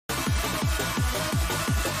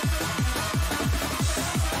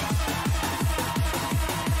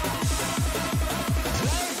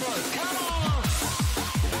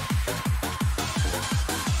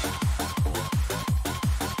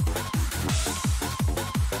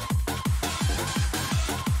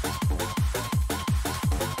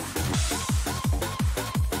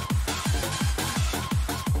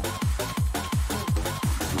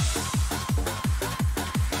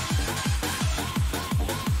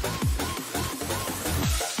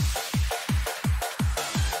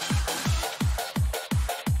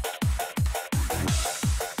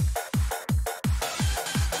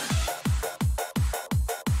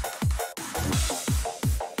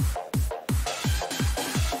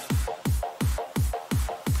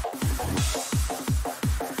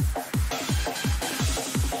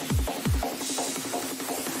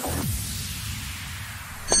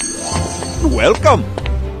welcome.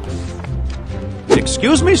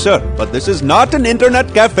 Excuse me, sir, but this is not an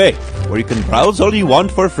internet cafe where you can browse all you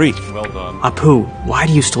want for free. Well done. Apu, why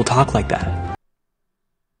do you still talk like that?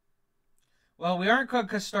 Well, we aren't going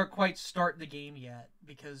to start the game yet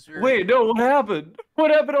because we're... Wait, no, what happened?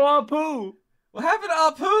 What happened to Apu? What happened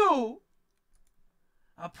to Apu?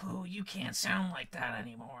 Apu, you can't sound like that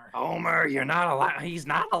anymore. Homer, he's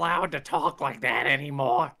not allowed to talk like that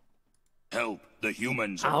anymore. Help, the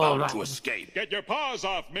humans are about to escape. Get your paws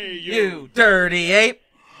off me, You dirty ape.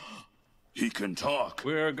 He can talk.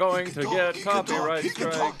 We're going to get copyright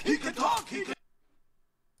strike. He can talk.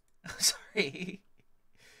 Sorry.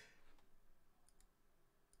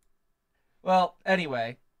 Well,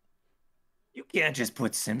 anyway. You can't just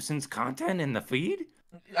put Simpsons content in the feed?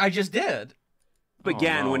 I just did.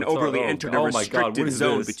 Began when Overly entered a restricted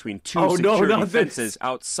zone between two security fences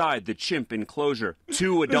outside the chimp enclosure.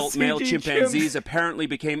 Two adult male chimpanzees apparently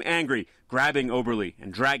became angry, grabbing Overly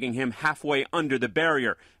and dragging him halfway under the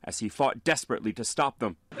barrier as he fought desperately to stop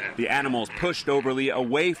them. The animals pushed Overly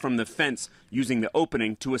away from the fence, using the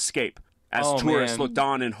opening to escape. As tourists looked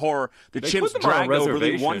on in horror, the chimps dragged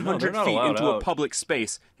Overly 100 feet into a public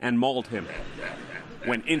space and mauled him.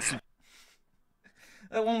 When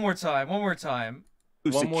One more time.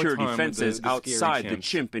 Security fences outside the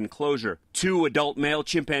chimp enclosure. Two adult male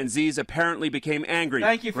chimpanzees apparently became angry,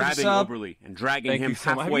 grabbing Overly and dragging him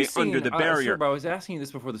halfway under the barrier. I was asking you this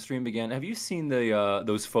before the stream began. Have you seen the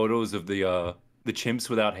those photos of the chimps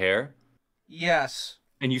without hair? Yes.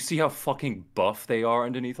 And you see how fucking buff they are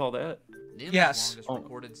underneath all that? Yes. The longest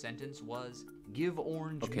recorded sentence was, give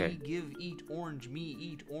orange, me, give, eat orange, me,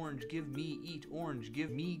 eat orange, give me, eat orange,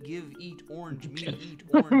 give me, give, eat orange, me, eat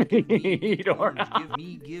orange, give me, eat orange, give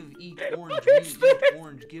me, give, eat orange, me, eat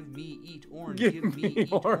orange, give me, eat orange, give me,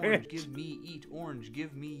 eat orange, give me, eat orange,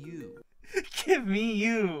 give me you. Give me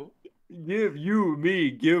you. Give you,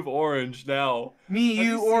 me, give orange now. Me,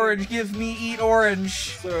 you, orange, give me, eat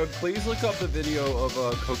orange. Sir, please look up the video of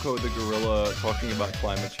Coco the gorilla talking about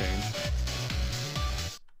climate change.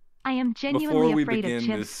 I am genuinely afraid of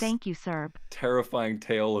chimps, thank you, sir. Terrifying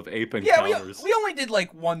tale of ape encounters. Yeah, we only did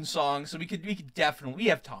like one song, so we could definitely, we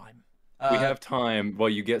have time. We have time while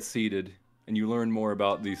you get seated, and you learn more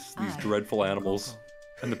about these dreadful animals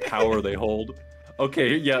and the power they hold.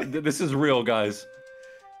 Okay, yeah, this is real, guys.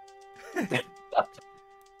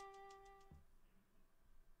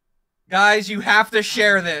 Guys, you have to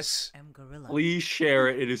share this. Please share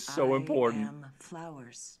it, it is so important.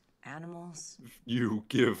 Flowers. Animals. You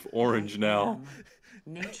give orange now.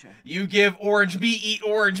 Nature. You give orange, me eat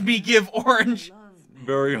orange, me give orange.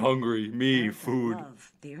 Very hungry, me food.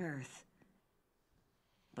 Love the earth.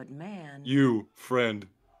 But man. You, friend.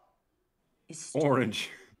 Is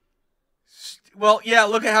orange. Well, yeah,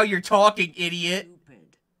 look at how you're talking, idiot.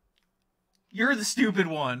 Stupid. You're the stupid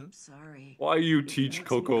one. Sorry. Why you teach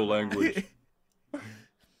Coco language?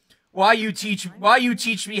 Why you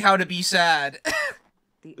teach me how to be sad?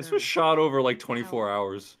 This was shot over like 24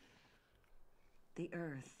 hours. The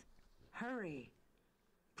earth. Hurry.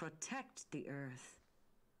 Protect the earth.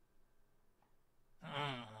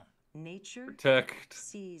 Nature protect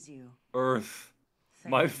sees you. Earth.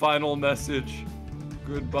 My final message.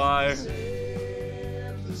 Goodbye.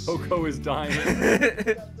 Coco is dying.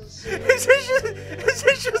 Is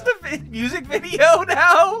this just a music video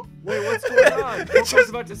now? Wait, what's going on? Coco's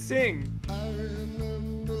about to sing.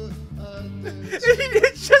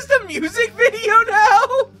 It's just a music video now?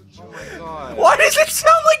 Oh my god. Why does it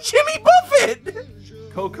sound like Jimmy Buffett?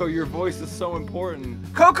 Coco, your voice is so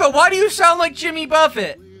important. Coco, why do you sound like Jimmy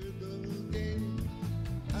Buffett?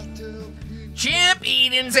 Chimp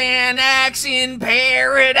eating Xanax in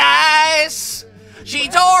paradise. She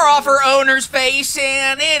tore off her owner's face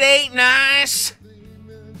and it ain't nice.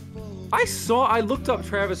 I looked up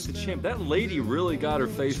Travis the Chimp. That lady really got her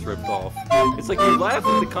face ripped off. It's like you laugh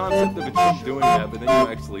at the concept of a chimp doing that, but then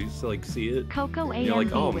you actually like see it. Coco AMV you're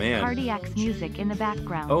like, oh, with man. Cardiac's music in the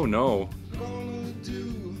background. Oh no.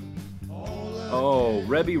 Oh,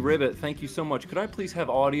 Rebby Ribbit, thank you so much. Could I please have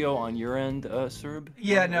audio on your end, Serb?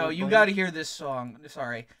 Yeah, no, you gotta hear this song.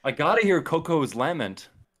 Sorry. I gotta hear Coco's lament.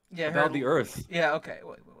 Yeah, about the earth. Yeah, okay.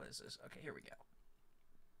 Wait, what is this? Okay, here we go.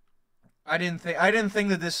 I didn't think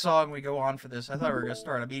that this song would go on for this. I thought we were gonna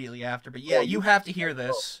start immediately after, but yeah, you have to hear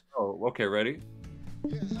this. Oh, okay, ready?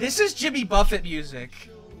 This is Jimmy Buffett music.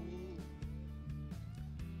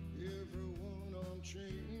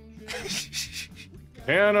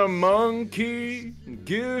 Can a monkey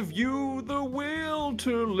give you the will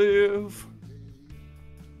to live?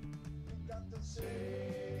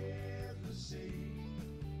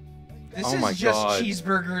 This is just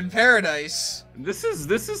cheeseburger in paradise. This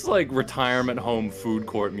is like retirement home food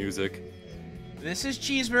court music. This is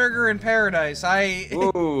cheeseburger in paradise.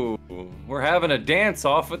 Ooh, we're having a dance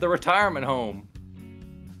off at the retirement home.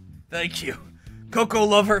 Thank you. Coco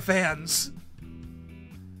love her fans.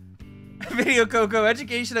 Video Coco,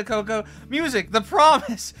 education of Coco, music, The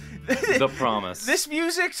Promise. The Promise. This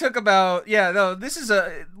music took about, this is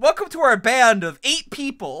welcome to our band of 8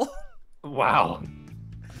 people. Wow.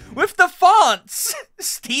 With the fonts,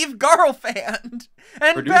 Steve Garlfand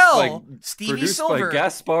and Produced Bell, Stevie produced Silver. by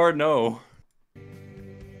Gaspar No.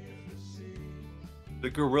 The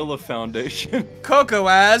Gorilla Foundation. Coco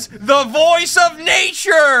as the voice of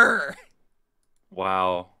nature.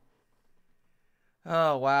 Wow.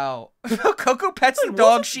 Oh, wow. Coco pets the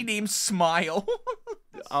dog she names Smile.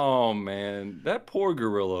 Oh, man. That poor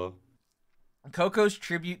gorilla. Coco's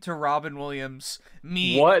tribute to Robin Williams.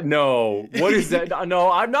 What? No. What is that?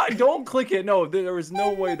 No, I'm not. Don't click it. No, there is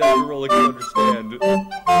no way that gorilla can understand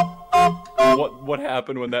what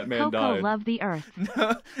happened when that man died. Coco love the earth.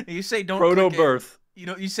 No, you say don't Proto click birth.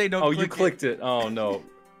 It. You say don't click it. Oh, you clicked it. Oh, no.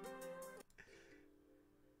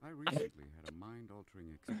 I recently had a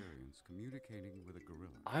mind-altering experience communicating with a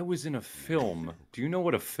gorilla. I was in a film. Do you know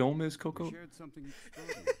what a film is, Coco? We shared something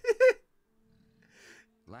extraordinary.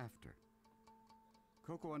 Laughter.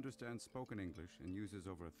 Coco understands spoken English and uses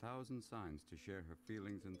over 1,000 signs to share her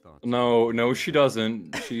feelings and thoughts. No, she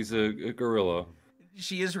doesn't. She's a gorilla.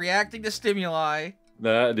 She is reacting to stimuli.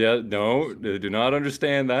 No, they do not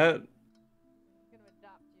understand that.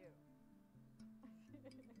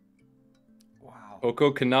 Wow.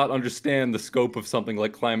 Coco cannot understand the scope of something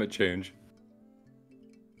like climate change.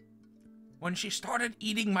 When she started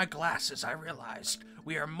eating my glasses, I realized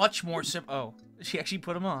we are much more Oh, she actually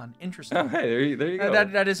put them on. Interesting. Oh, hey, there you go.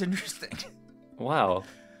 That is interesting. Wow.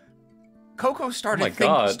 Coco started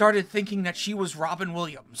thinking that she was Robin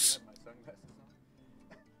Williams.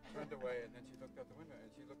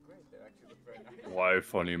 Why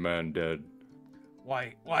funny man dead?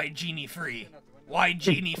 Why genie free? Why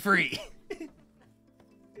genie free?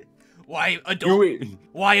 Why adult?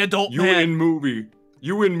 Why adult you man?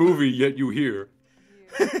 You in movie, yet you here.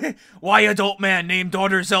 Why adult man named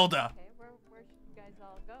daughter Zelda? Okay, where should you guys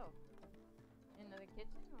all go? Into the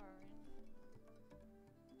kitchen or?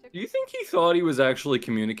 Do you think he thought he was actually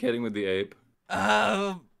communicating with the ape?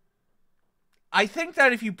 I think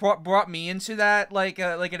that if you brought me into that, like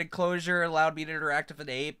an enclosure, allowed me to interact with an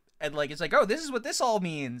ape, and like it's like, oh, this is what this all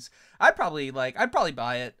means. I'd probably buy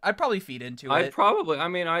it. I'd probably feed into it.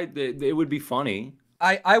 It would be funny.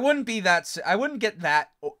 I wouldn't be that. I wouldn't get that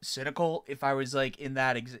cynical if I was like in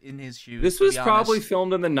his shoes. This was probably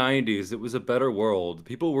filmed in the 90s. It was a better world.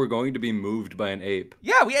 People were going to be moved by an ape.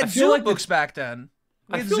 Yeah, we had zoo books back then.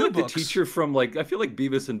 I feel like the teacher from I feel like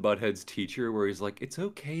Beavis and Butthead's teacher, where he's like, "It's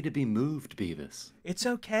okay to be moved, Beavis. It's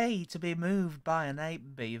okay to be moved by an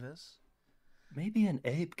ape, Beavis. Maybe an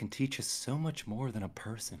ape can teach us so much more than a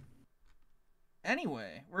person."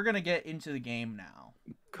 Anyway, we're gonna get into the game now.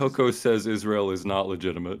 Coco says Israel is not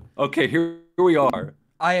legitimate. Okay, here we are.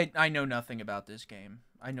 I know nothing about this game.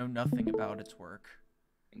 I know nothing about its work.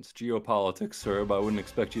 It's geopolitics, sir, but I wouldn't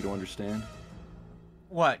expect you to understand.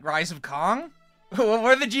 What, Rise of Kong? What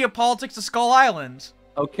are the geopolitics of Skull Island?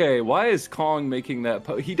 Okay, why is Kong making that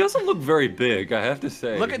he doesn't look very big, I have to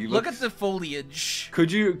say. Look at the foliage.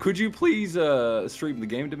 Could you please stream the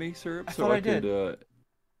game to me, sir? I thought I did.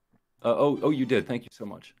 Oh, you did. Thank you so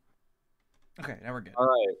much. Okay, now we're good. All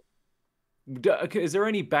right. Okay, is there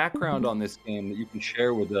any background on this game that you can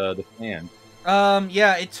share with the fan?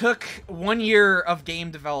 Yeah, it took 1 year of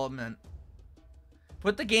game development.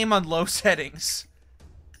 Put the game on low settings.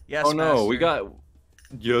 Yes, oh no, master.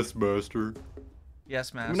 Yes, master.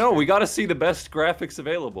 Yes, master. No, we gotta see the best graphics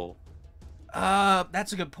available.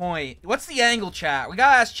 That's a good point. What's the angle, chat? We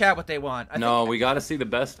gotta ask chat what they want. We gotta see the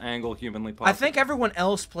best angle humanly possible. I think everyone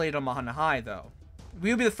else played them on high, though. We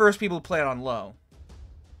would be the first people to play it on low.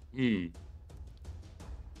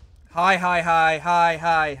 High,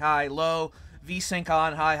 low, VSync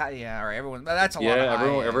on, high. Yeah, all right, everyone. That's a lot of high.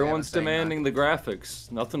 Yeah, everyone's demanding the graphics.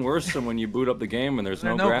 Nothing worse than when you boot up the game and there's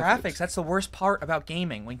no graphics. That's the worst part about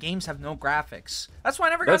gaming, when games have no graphics. That's why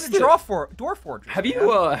I never got into Dwarf Fortress. Have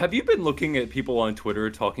you been looking at people on Twitter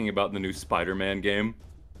talking about the new Spider-Man game?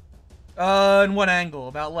 In what angle?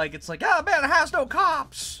 About like, it's like, oh man, it has no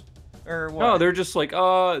cops. Or what? No, they're just like,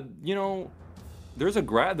 you know, there's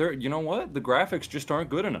a you know what? The graphics just aren't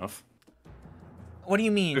good enough. What do you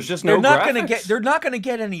mean? There's just no graphics. They're not gonna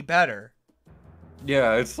get any better.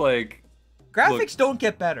 Yeah, it's like graphics don't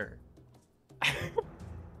get better.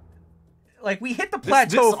 Like, we hit the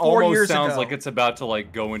plateau this 4 years ago. almost sounds like it's about to,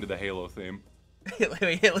 like, go into the Halo theme.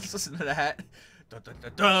 Wait, let's listen to that.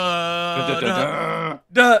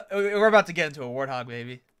 We're about to get into a warthog,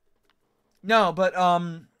 baby. No, but,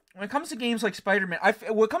 when it comes to games like Spider-Man,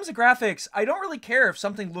 when it comes to graphics, I don't really care if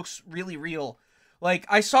something looks really real. Like,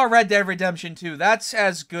 I saw Red Dead Redemption 2. That's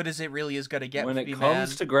as good as it really is gonna get. When it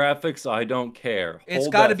comes to graphics, I don't care. It's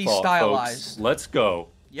got to be stylized. Folks. Let's go.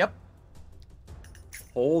 Yep.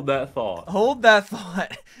 Hold that thought. Hold that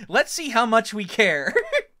thought. Let's see how much we care.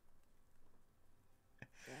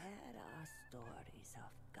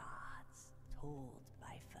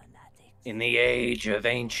 In the age of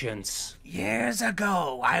ancients. Years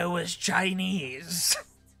ago, I was Chinese.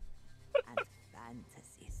 And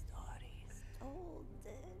fantasy stories told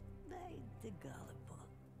by the gullible.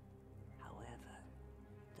 However,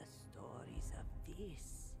 the stories of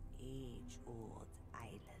this age-old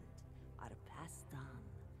island are passed on.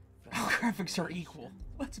 Our graphics are equal.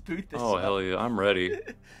 Let's boot this Oh, up. hell yeah, I'm ready. Those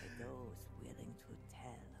willing to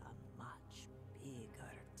tell a much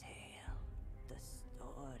bigger tale. The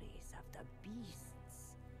stories of the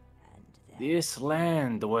beasts and their This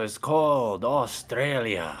land was called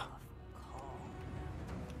Australia.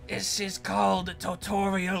 This is called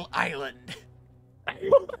Tutorial Island.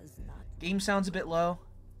 Game sounds a bit low.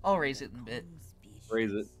 I'll raise it in a bit.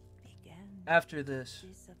 Raise it. After this,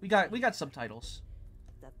 we got subtitles.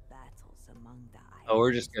 The battles among the Oh,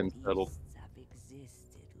 we're just getting settled. beasts have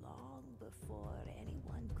existed long before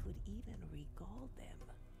anyone could even recall them.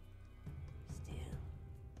 Still,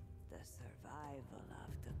 the survival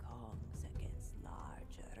of the Kongs against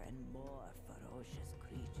larger and more ferocious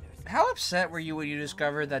creatures. How upset were you when you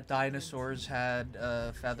discovered that dinosaurs had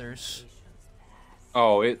feathers?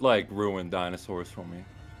 Oh, it, like, ruined dinosaurs for me.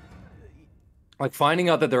 Like, finding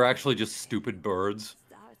out that they're actually just stupid birds.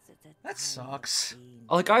 That sucks.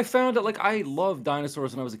 Like, I found out, like, I loved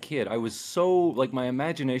dinosaurs when I was a kid. I was so, like, my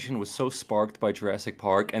imagination was so sparked by Jurassic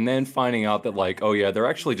Park, and then finding out that, like, oh yeah, they're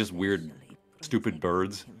actually just weird, stupid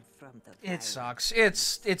birds. It sucks.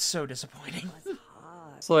 It's so disappointing.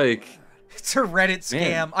 It's like... It's a Reddit scam.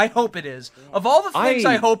 Man. I hope it is. Of all the things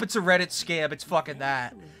I hope it's a Reddit scam, it's fucking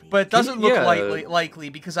that. But it doesn't look likely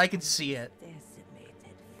because I can see it.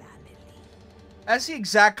 That's the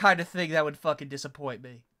exact kind of thing that would fucking disappoint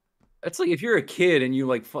me. It's like if you're a kid and you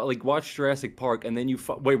like watch Jurassic Park and then you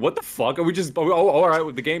wait, what the fuck? Are we just all right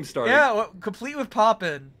with the game starting? Yeah, well, complete with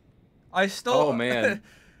poppin'. I still. Oh man.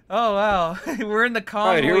 Oh wow, we're in the Kong.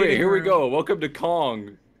 All right, here we go. Welcome to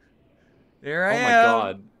Kong. There I am. Oh my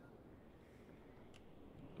god.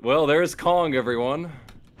 Well, there's Kong, everyone.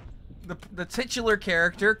 The titular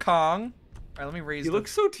character, Kong. All right, let me raise. He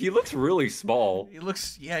looks really small. He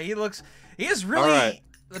is really. All right.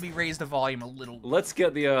 Let me raise the volume a little. Let's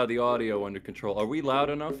get the audio under control. Are we loud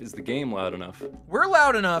enough? Is the game loud enough? We're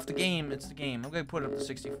loud enough. It's the game. I'm gonna put it up to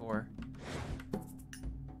 64.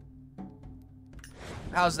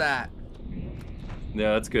 How's that?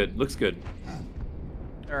 Yeah, that's good. Looks good.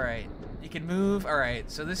 All right. You can move. All right.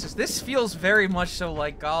 So this feels very much so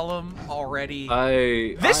like Gollum already.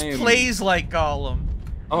 This plays like Gollum.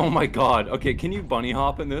 Oh my god. Okay, can you bunny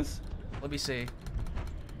hop in this? Let me see.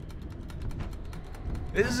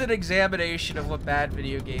 This is an examination of what bad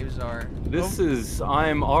video games are. This is.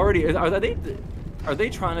 I'm already. Are they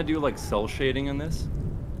trying to do like cell shading in this?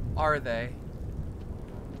 Are they?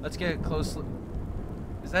 Let's get a close look.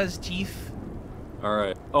 Is that his teeth? All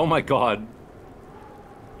right. Oh my god.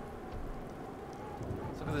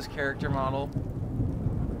 Let's look at this character model.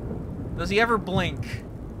 Does he ever blink?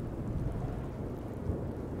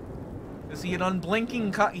 Is he an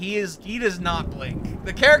unblinking? He does not blink.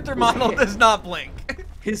 The character model does not blink.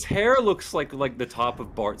 His hair looks like the top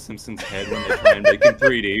of Bart Simpson's head when they try and make it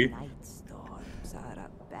 3D. Night storms are a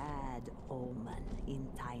bad omen in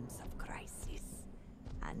times of crisis,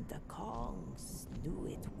 and the Kongs knew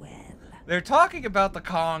it well. They're talking about the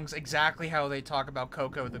Kongs exactly how they talk about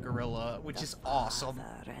Coco the gorilla, which is awesome.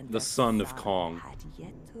 The son of Kong. Had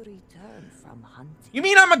yet to return from hunting. You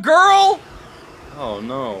mean I'm a girl? Oh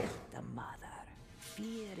no. The mother,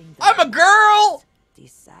 fearing the I'm a girl!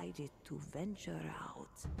 decided to venture out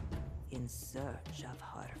in search of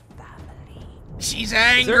her family. She's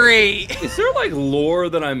angry. Is there like lore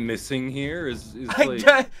that I'm missing here? I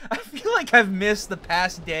feel like I've missed the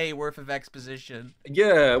past day worth of exposition.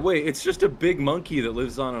 Yeah, wait, it's just a big monkey that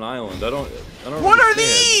lives on an island. I don't What understand. are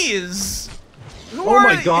these? Oh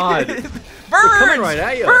my god. Birds! They're coming right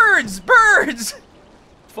at you. Birds!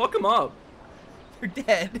 Fuck them up. They're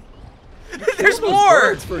dead. There's more!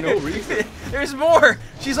 Birds for no reason. There's more!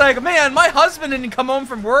 She's like, man, my husband didn't come home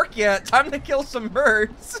from work yet. Time to kill some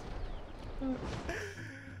birds.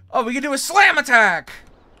 Oh, we can do a slam attack!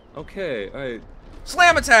 Okay, alright.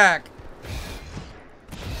 Slam attack!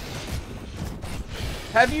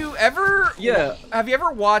 Have you ever... Yeah. Have you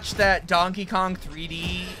ever watched that Donkey Kong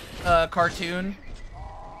 3D cartoon?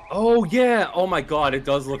 Oh, yeah! Oh my god, it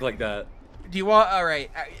does look like that. Do you want...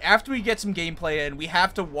 Alright, after we get some gameplay in, we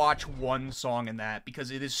have to watch one song in that,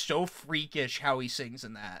 because it is so freakish how he sings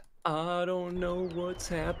in that. I don't know what's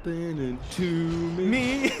happening to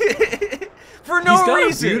me. For no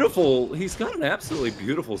reason. He's got an absolutely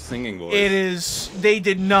beautiful singing voice. It is. They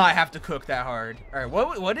did not have to cook that hard. All right,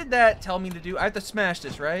 what did that tell me to do? I have to smash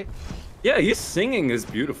this, right? Yeah, his singing is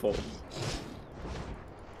beautiful.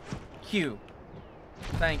 Q.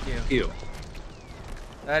 Thank you. Q.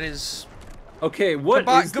 That is. Okay, what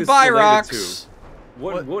is goodbye, this rocks. To?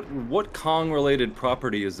 What Kong-related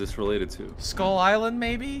property is this related to? Skull Island,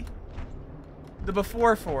 maybe? The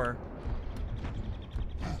before 4.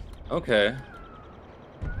 Okay.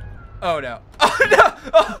 Oh no! Oh no!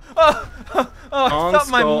 I thought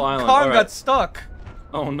my Kong got stuck.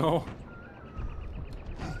 Oh no!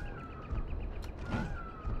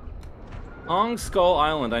 Kong Skull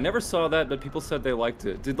Island. I never saw that, but people said they liked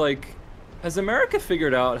it. Has America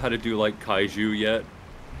figured out how to do like kaiju yet?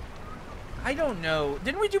 I don't know.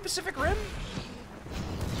 Didn't we do Pacific Rim?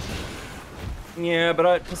 Yeah,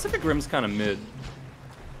 but Pacific Rim's kind of mid.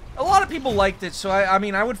 A lot of people liked it, so I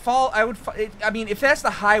mean, I mean, if that's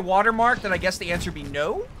the high watermark, then I guess the answer would be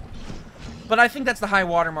no. But I think that's the high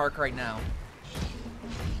watermark right now.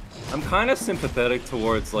 I'm kind of sympathetic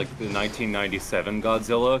towards like the 1997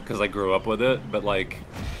 Godzilla because I grew up with it, but like,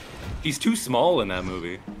 he's too small in that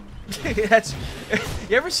movie.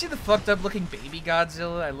 You ever see the fucked up looking baby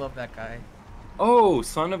Godzilla? I love that guy. Oh,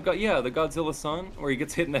 son of God, yeah, the Godzilla son, where he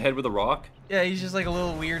gets hit in the head with a rock. Yeah, he's just like a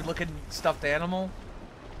little weird looking stuffed animal.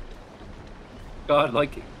 God,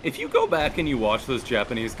 like, if you go back and you watch those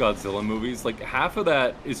Japanese Godzilla movies, like, half of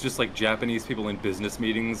that is just, like, Japanese people in business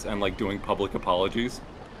meetings and, like, doing public apologies.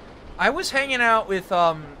 I was hanging out with,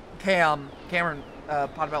 Cameron,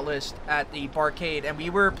 Pot About List, at the barcade, and we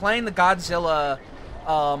were playing the Godzilla,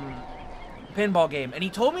 pinball game, and he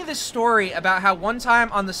told me this story about how one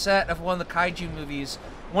time on the set of one of the kaiju movies,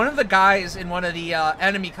 one of the guys in one of the,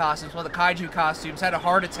 enemy costumes, one of the kaiju costumes, had a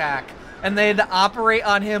heart attack. And they had to operate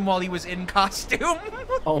on him while he was in costume.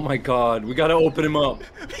 Oh my god, we gotta open him up.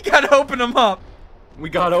 We gotta open him up. We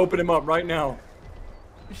gotta open him up right now.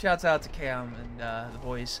 Shouts out to Cam and the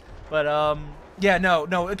boys. But yeah, no.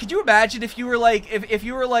 Could you imagine if you were like, if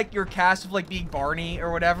you were like your cast of like being Barney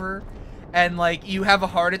or whatever, and like you have a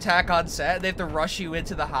heart attack on set, and they have to rush you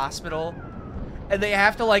into the hospital, and they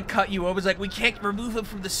have to like cut you open. It's like, we can't remove him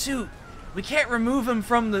from the suit. We can't remove him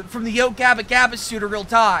from the Yo Gabba Gabba suit or he'll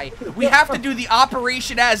die. We have to do the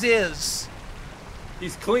operation as is.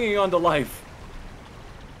 He's clinging on to life.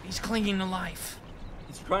 He's clinging to life.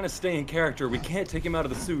 He's trying to stay in character. We can't take him out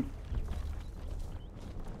of the suit.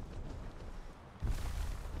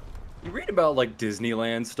 You read about like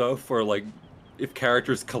Disneyland stuff where like if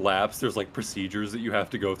characters collapse, there's like procedures that you have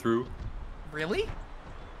to go through. Really?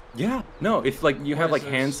 Yeah. No, if like you have like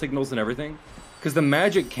hand signals and everything. Because the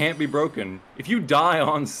magic can't be broken. If you die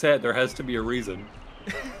on set, there has to be a reason.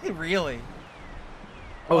 Really?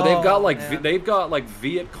 Oh, they've got like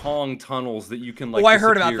Viet Cong tunnels that you can like. Oh, I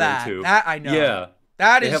heard about that. Into. That I know. Yeah.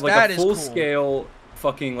 That they is have, like, that a is full cool. scale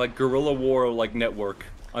fucking like guerrilla war like network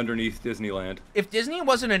underneath Disneyland. If Disney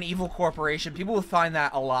wasn't an evil corporation, people would find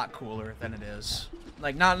that a lot cooler than it is.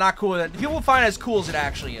 Like not cooler. People will find it as cool as it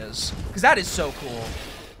actually is. Because that is so cool.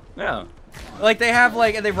 Yeah. Like they have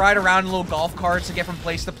they ride around in little golf carts to get from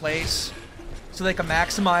place to place, so they can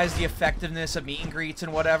maximize the effectiveness of meet and greets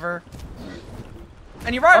and whatever.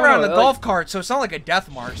 And you ride around in a golf cart, so it's not like a death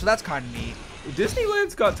march, so that's kind of neat.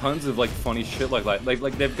 Disneyland's got tons of like funny shit like that.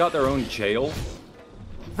 Like they've got their own jail.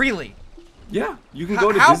 Really? Yeah, you can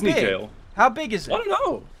go to Disney jail. How big is it? I don't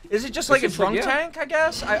know. Is it just like a drunk tank? I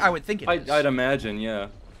guess I would think it is. I'd imagine, yeah.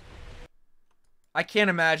 I can't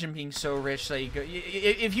imagine being so rich that you go.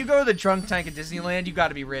 If you go to the drunk tank at Disneyland, you got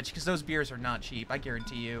to be rich because those beers are not cheap. I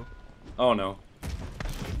guarantee you. Oh no.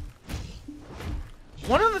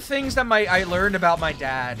 One of the things that I learned about my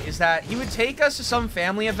dad is that he would take us to some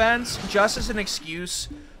family events just as an excuse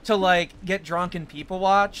to like get drunk and people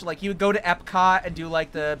watch. Like he would go to Epcot and do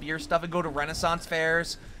like the beer stuff and go to Renaissance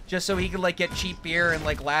fairs just so he could like get cheap beer and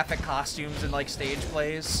like laugh at costumes and like stage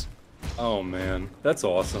plays. Oh man, that's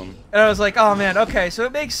awesome. And I was like, oh man, okay, so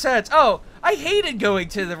it makes sense. Oh, I hated going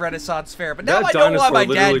to the Renaissance fair, but now I know why my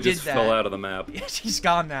dad did just that. Fell out of the map. He's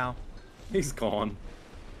gone now. He's gone.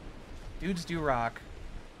 Dudes do rock.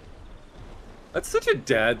 That's such a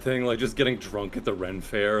dad thing, like just getting drunk at the Ren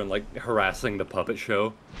Fair and like harassing the puppet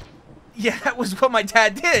show. Yeah, that was what my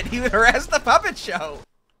dad did. He would harass the puppet show.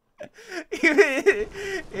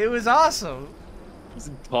 It was awesome.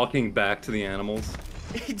 Just talking back to the animals.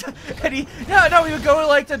 He would go to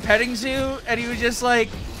like the petting zoo, and he would just like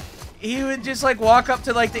walk up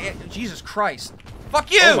to like the Jesus Christ,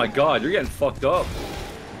 fuck you! Oh my God, you're getting fucked up.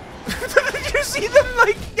 Did you see them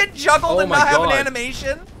like get juggled and not have an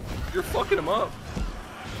animation? You're fucking him up.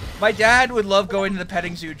 My dad would love going to the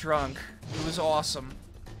petting zoo drunk. It was awesome.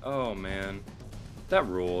 Oh man, that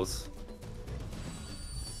rules.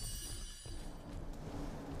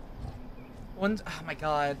 Oh my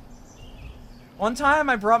God. One time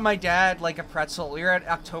I brought my dad like a pretzel. We were at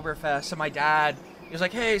Oktoberfest, and my dad, he was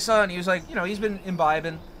like, "Hey son," he was like, you know, he's been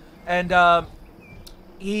imbibing, and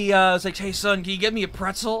he was like, "Hey son, can you get me a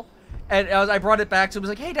pretzel?" And I brought it back to him. I was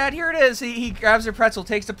like, "Hey dad, here it is." He grabs the pretzel,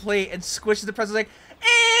 takes the plate, and squishes the pretzel. Like,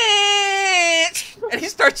 and he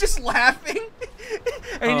starts just laughing,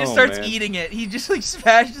 and he just starts eating it. He just like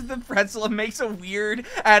smashes the pretzel and makes a weird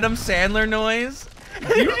Adam Sandler noise.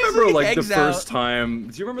 Do you remember like the first time?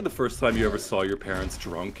 Do you remember the first time you ever saw your parents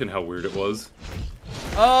drunk and how weird it was?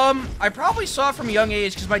 I probably saw it from a young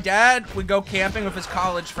age because my dad would go camping with his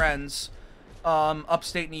college friends,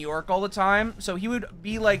 upstate New York all the time. So he would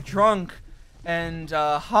be like drunk and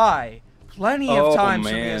high plenty of times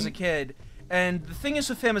for me as a kid. And the thing is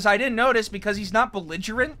with him is I didn't notice because he's not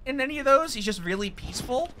belligerent in any of those. He's just really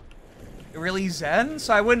peaceful, really zen.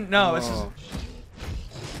 So I wouldn't know. This is.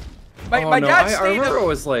 My dad I remember I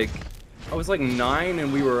was like 9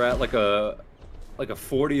 and we were at like a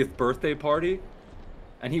 40th birthday party,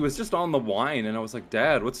 and he was just on the wine, and I was like,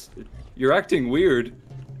 "Dad, you're acting weird."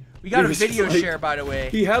 We got a video share, by the way.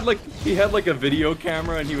 He had like a video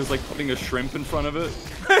camera, and he was like putting a shrimp in front of it.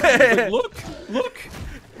 Like, look,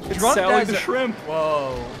 it's Sally the shrimp.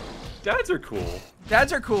 Whoa, dads are cool.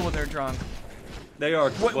 Dads are cool when they're drunk. They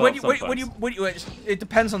are. It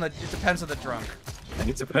depends on the drunk.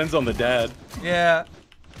 It depends on the dad. Yeah.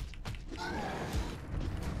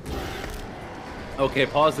 Okay,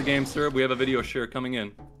 pause the game, sir. We have a video share coming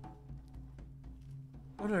in.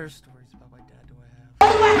 What other stories about my dad do I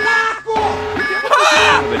have?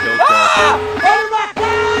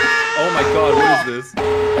 Oh my God, what is this?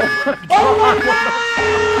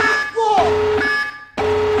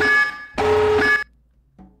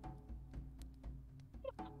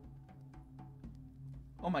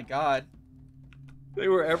 Oh my God. They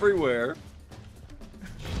were everywhere.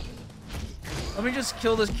 Let me just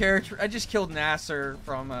kill this character. I just killed Nasser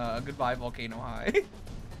from Goodbye Volcano High.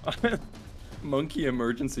 Monkey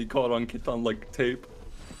emergency caught on like tape.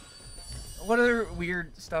 What other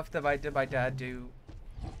weird stuff did my dad do?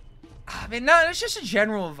 I mean, no, it's just a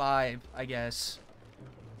general vibe, I guess.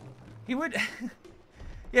 He would.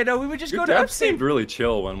 Yeah, no, we would just go to Dad upstate. seemed really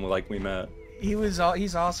chill when we met. He's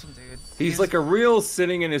awesome, dude. He's like a real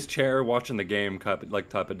sitting in his chair watching the game type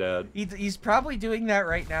of dad. He's probably doing that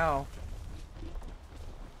right now.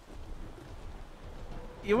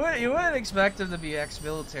 You wouldn't expect him to be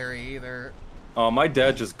ex-military either. Oh, my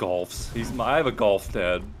dad just golfs. I have a golf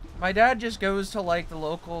dad. My dad just goes to like the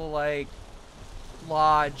local like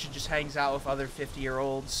lodge and just hangs out with other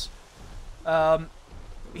 50-year-olds.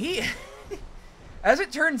 He as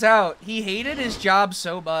it turns out, he hated his job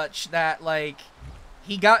so much that like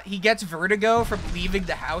he gets vertigo from leaving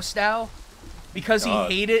the house now because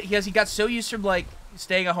he got so used to like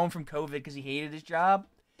staying at home from COVID because he hated his job.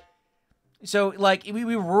 So like we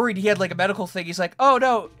were worried he had like a medical thing. He's like, "Oh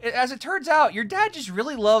no, as it turns out, your dad just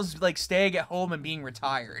really loves like staying at home and being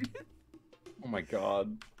retired." Oh my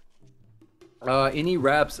God. Any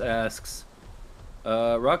Raps asks,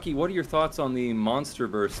 Rocky, what are your thoughts on the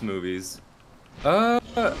MonsterVerse movies? I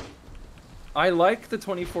like the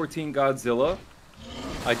 2014 Godzilla.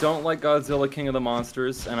 I don't like Godzilla King of the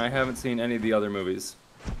Monsters, and I haven't seen any of the other movies.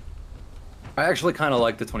 I actually kind of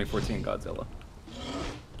like the 2014 Godzilla.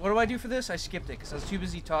 What do I do for this? I skipped it because I was too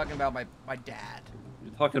busy talking about my dad.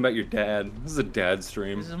 You're talking about your dad. This is a dad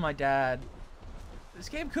stream. This is my dad. This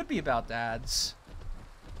game could be about dads.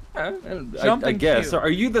 I guess. Are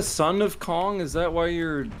you the son of Kong? Is that why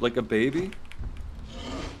you're like a baby?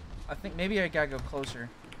 I think maybe I gotta go closer.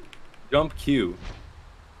 Jump Q.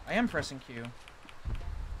 I am pressing Q.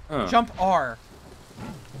 Huh. Jump R.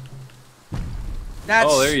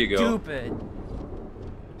 That's there you go. Stupid.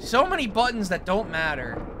 So many buttons that don't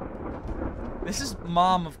matter. This is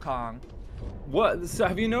Mom of Kong. What? So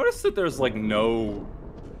have you noticed that there's like no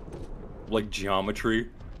like geometry?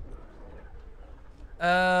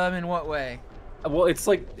 In what way? Well, it's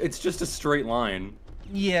like it's just a straight line.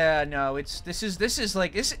 Yeah, no,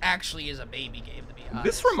 this actually is a baby game, to be honest.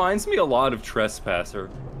 This reminds me a lot of Trespasser.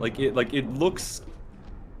 It looks.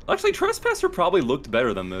 Actually, Trespasser probably looked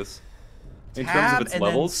better than this in terms of its and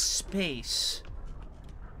levels. Then space.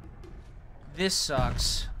 This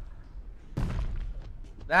sucks.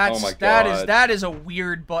 Oh my God. That is a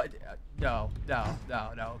weird No.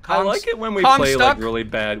 I like it when we play like really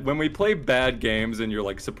bad. When we play bad games and you're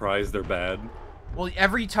like surprised they're bad. Well,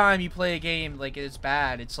 every time you play a game like it's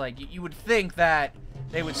bad, it's like you would think that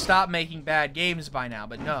they would stop making bad games by now,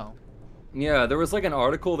 but no. Yeah, there was like an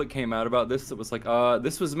article that came out about this that was like,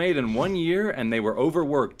 this was made in 1 year and they were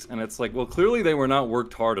overworked. And it's like, well, clearly they were not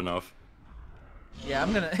worked hard enough. Yeah,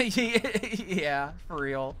 I'm gonna. Yeah, for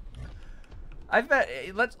real. I bet.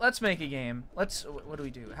 Let's make a game. What do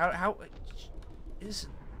we do? How is?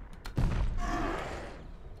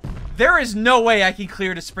 There is no way I can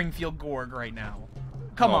clear the Springfield Gorg right now.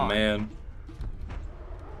 Come on. Oh man.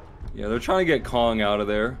 Yeah, they're trying to get Kong out of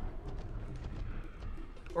there.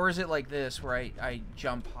 Or is it like this, where I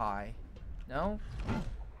jump high? No?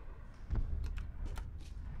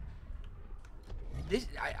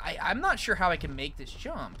 I'm not sure how I can make this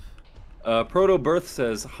jump. Proto Birth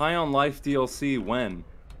says, high on life DLC when?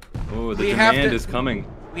 Oh, the demand is coming.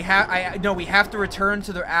 We have to return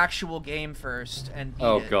to the actual game first and beat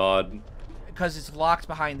it. God. Because it's locked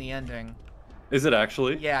behind the ending. Is it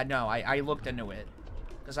actually? Yeah, no, I looked into it.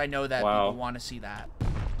 Because I know that people want to see that.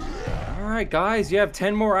 Alright guys, you have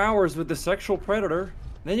 10 more hours with the sexual predator.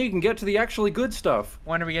 Then you can get to the actually good stuff.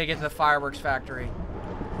 When are we gonna get to the fireworks factory?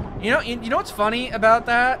 You know what's funny about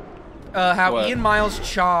that? How What? Ian Miles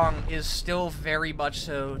Chong is still very much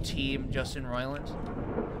so team Justin Roiland.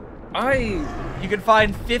 You can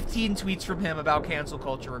find 15 tweets from him about cancel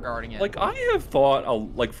culture regarding it. Like, I have thought,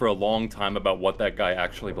 for a long time about what that guy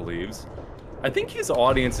actually believes. I think his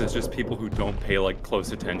audience is just people who don't pay, like,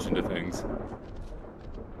 close attention to things.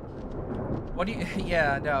 What do you...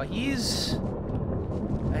 Yeah, no, he's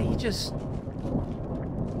just...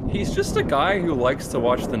 He's just a guy who likes to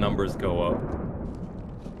watch the numbers go up.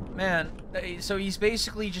 Man, so he's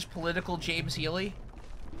basically just political James Healy?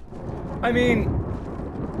 I mean,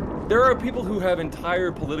 there are people who have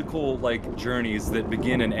entire political, like, journeys that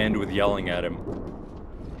begin and end with yelling at him.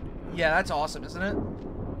 Yeah, that's awesome, isn't it?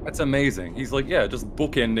 That's amazing. He's like, yeah, just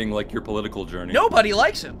bookending, like, your political journey. Nobody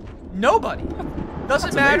likes him. Nobody.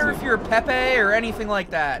 Doesn't That's matter amazing. if you're Pepe or anything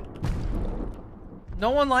like that.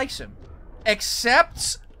 No one likes him.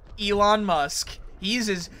 Except Elon Musk.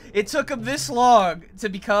 It took him this long to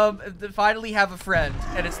finally have a friend,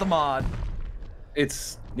 and it's the mod.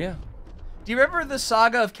 Yeah. Do you remember the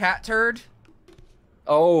saga of Cat Turd?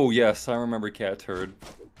 Oh, yes, I remember Cat Turd.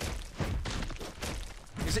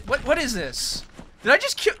 What is this? Did I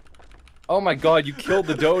just kill... Oh my god, you killed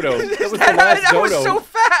the dodo. That was the last dodo. That was so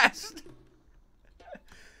fast!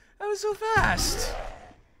 That was so fast.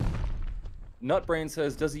 Nutbrain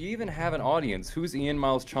says, does he even have an audience? Who's Ian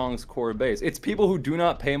Miles Chong's core base? It's people who do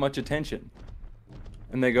not pay much attention.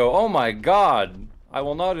 And they go, oh my god, I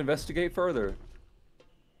will not investigate further.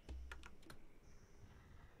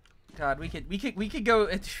 God, we could go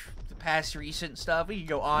the past recent stuff. We could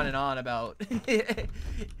go on and on about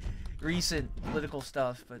recent political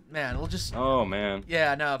stuff, but man, we'll just... Oh man.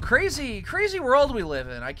 Yeah, no, crazy world we live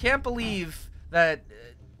in. I can't believe that...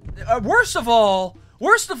 worst of all,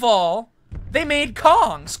 they made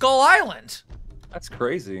Kong, Skull Island. That's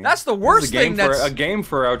crazy. That's the worst thing a game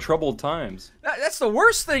for our troubled times. That's the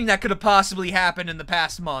worst thing that could have possibly happened in the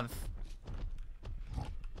past month.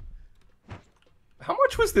 How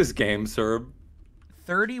much was this game, sir?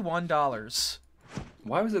 $31.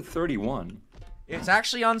 Why was it 31? It's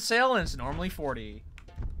actually on sale and it's normally 40.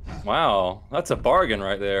 Wow, that's a bargain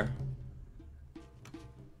right there.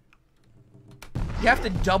 You have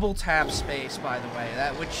to double tap space, by the way,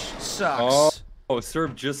 which sucks. Oh,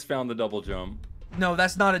 Serb just found the double jump. No,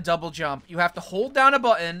 that's not a double jump. You have to hold down a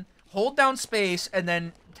button, hold down space, and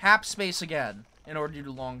then tap space again in order to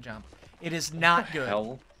do long jump. It is not good.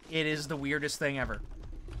 Hell? It is the weirdest thing ever.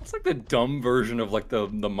 It's like the dumb version of like the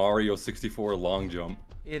Mario 64 long jump.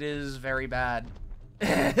 It is very bad.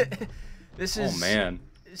 This is... Oh man.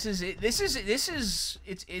 It's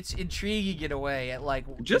intriguing in a way. At like...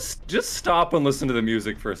 Just stop and listen to the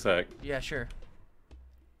music for a sec. Yeah, sure.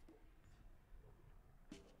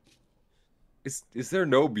 Is there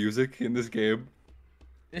no music in this game?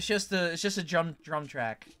 It's just a drum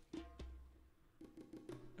track.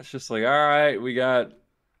 It's just like, all right, we got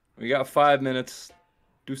 5 minutes.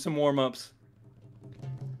 Do some warm-ups.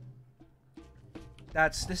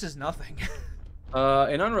 This is nothing.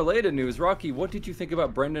 In unrelated news, Rocky, what did you think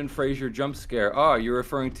about Brendan Fraser jump scare? Ah, you're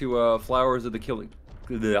referring to Flowers of the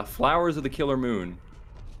the Flowers of the Killer Moon,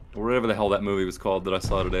 or whatever the hell that movie was called that I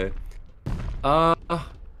saw today.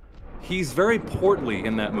 He's very portly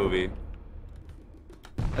in that movie.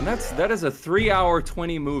 And that is a 3-hour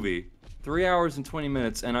 20 movie. 3 hours and 20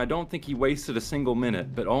 minutes, and I don't think he wasted a single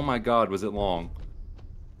minute, but oh my god, was it long.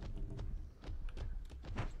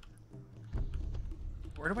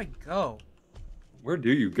 Where do I go? Where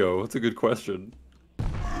do you go? That's a good question.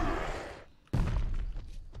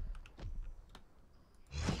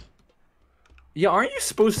 Yeah, aren't you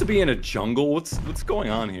supposed to be in a jungle? What's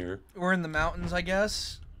going on here? We're in the mountains, I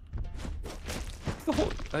guess.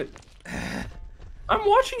 I'm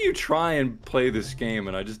watching you try and play this game,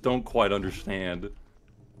 and I just don't quite understand.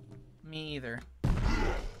 Me either.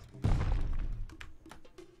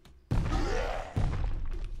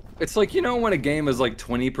 It's like, you know when a game is like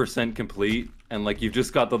 20% complete, and like you've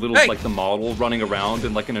just got the little, hey! like the model running around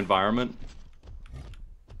in like an environment?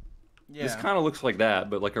 Yeah. This kind of looks like that,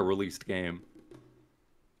 but like a released game.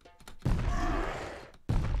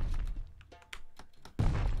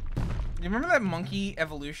 You remember that monkey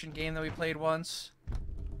evolution game that we played once?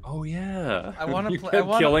 Oh yeah. I want to play.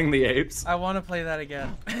 Killing the apes. I want to play that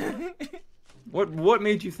again. What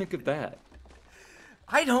made you think of that?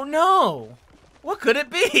 I don't know. What could it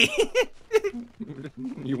be?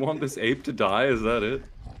 You want this ape to die? Is that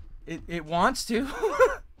it? It wants to.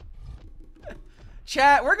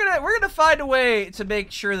 Chat, we're gonna find a way to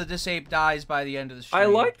make sure that this ape dies by the end of the stream. I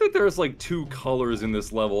like that there's like 2 colors in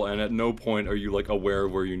this level, and at no point are you like aware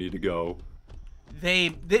of where you need to go.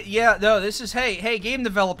 Yeah, no, this is hey, game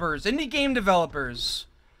developers, indie game developers.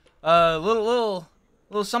 Little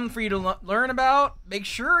something for you to learn about. Make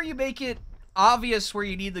sure you make it obvious where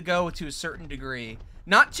you need to go to a certain degree.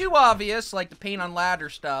 Not too obvious, like the paint on ladder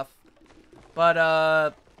stuff,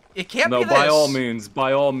 but it can't be this. No,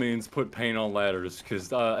 by all means, put paint on ladders,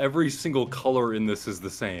 because every single color in this is the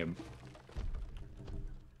same.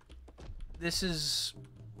 This is...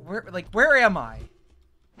 where am I?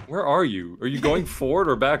 Where are you? Are you going forward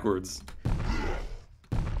or backwards?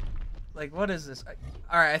 Like, what is this?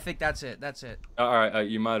 Alright, I think that's it. That's it. Alright,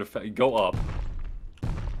 you might have... Go up.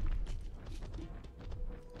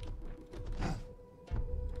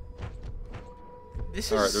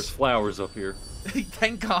 Alright, there's flowers up here.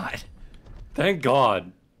 Thank God. Thank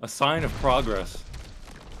God. A sign of progress.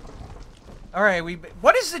 Alright,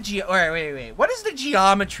 what is the Alright, wait. What is the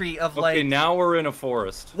geometry of, like... Okay, now we're in a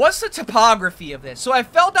forest. What's the topography of this? So I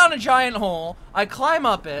fell down a giant hole, I climb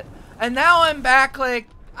up it, and now I'm back, like...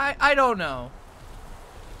 I don't know.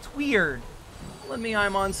 It's weird.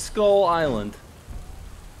 I'm on Skull Island.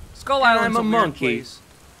 Skull Island's I'm a monkey. Place.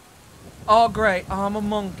 Oh, great. I'm a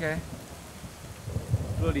monkey.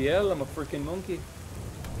 Bloody hell, I'm a freaking monkey.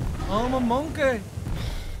 I'm a monkey.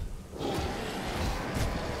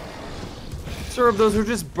 Sir, those are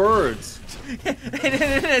just birds. It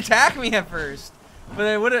didn't attack me at first, but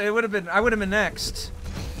I would have been next.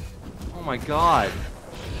 Oh my god.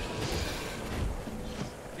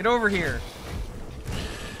 Get over here.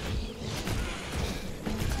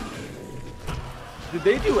 Did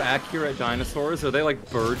they do accurate dinosaurs? Are they like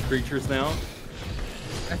bird creatures now?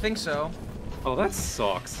 I think so. Oh, that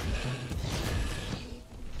sucks.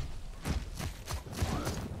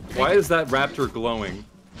 Why is that raptor glowing?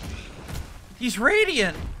 He's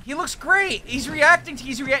radiant. He looks great. He's reacting.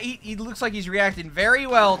 He looks like he's reacting very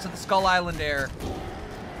well to the Skull Island air.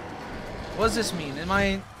 What does this mean? Am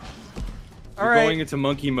I? All right. Going into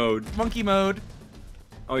monkey mode. Monkey mode.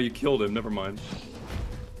 Oh, you killed him. Never mind.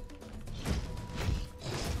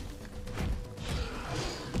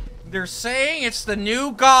 They're saying it's the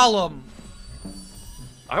new Gollum.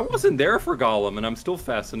 I wasn't there for Gollum, and I'm still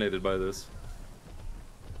fascinated by this.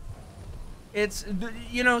 It's,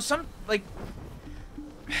 you know,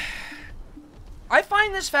 I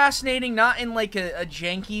find this fascinating, not in, like, a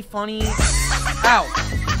janky, funny... Ow.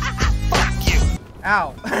 Fuck you.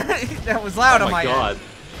 Ow. That was loud on my God. end.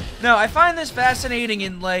 No, I find this fascinating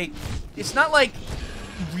in, like... It's not, like,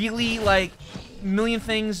 really, like, million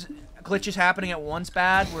things, glitches happening at once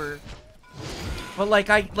bad, where... But, like,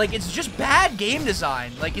 it's just bad game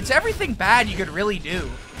design. Like, it's everything bad you could really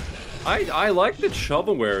do. I like that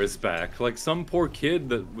shovelware is back. Like, some poor kid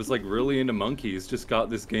that was, like, really into monkeys just got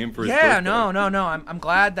this game for his birthday. Yeah, no. I'm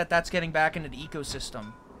glad that that's getting back into the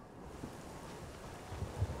ecosystem.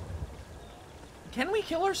 Can we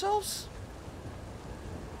kill ourselves?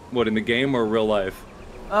 What, in the game or real life?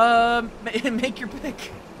 Make your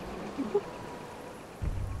pick.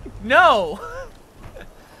 No!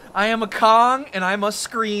 I am a Kong, and I must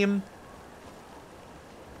scream.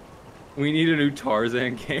 We need a new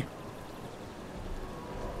Tarzan game.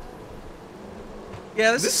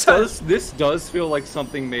 Yeah, this does feel like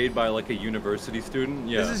something made by like a university student.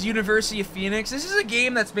 Yeah. This is University of Phoenix. This is a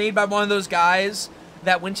game that's made by one of those guys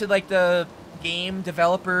that went to like the game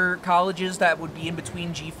developer colleges that would be in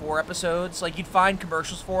between G4 episodes. Like you'd find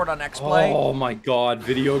commercials for it on XPlay. Oh my god,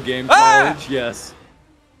 video game college, yes.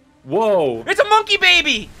 Whoa. It's a monkey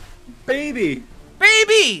baby! Baby!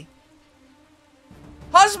 Baby!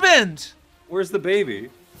 Husband! Where's the baby?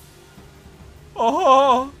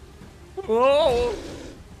 Oh! Whoa!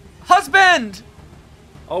 Husband!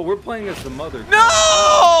 Oh, we're playing as the mother.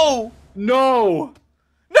 No! No!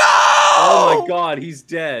 No! Oh my god, he's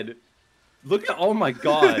dead. Look at, oh my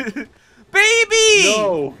god. Baby!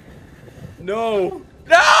 No. No.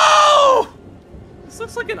 No! This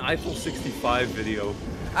looks like an Eiffel 65 video.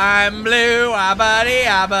 I'm blue, abadi,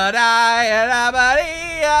 abadi,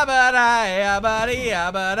 abadi, abadi, abadi,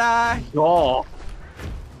 abadi. Oh.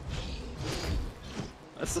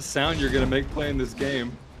 That's the sound you're gonna make playing this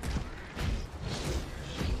game.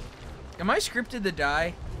 Am I scripted to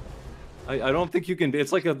die? I don't think you can.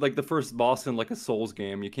 It's like the first boss in like a Souls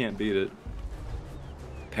game. You can't beat it.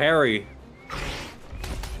 Parry.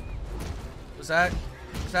 Was that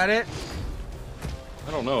it?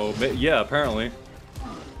 I don't know. Yeah, apparently.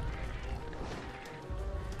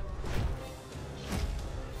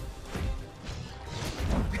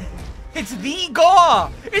 It's the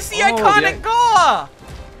Gaw! It's the iconic Gaw!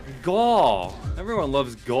 Gaw. Everyone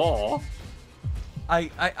loves Gaw.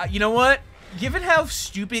 You know what? Given how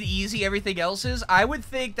stupid easy everything else is, I would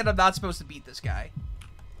think that I'm not supposed to beat this guy.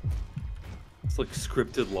 It's like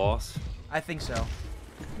scripted loss. I think so.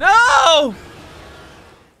 No!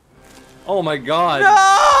 Oh my god. No!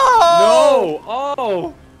 No!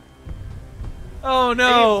 Oh! Oh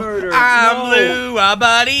no! I'm blue,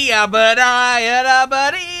 abadi, abadi,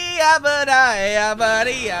 abadi, abadi,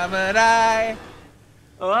 abadi, abadi.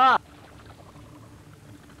 Ah!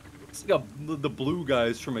 It's like the blue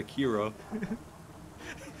guys from Akira.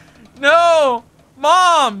 No!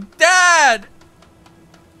 Mom! Dad!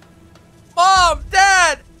 Mom!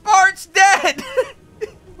 Dad! Bart's dead!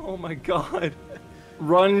 Oh my god.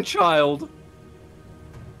 Run, child.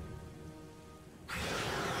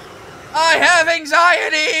 I have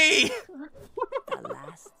anxiety! The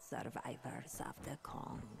last survivors of the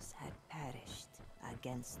Kongs had perished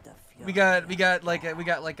against the fury. We got like a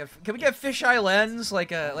can we get fisheye lens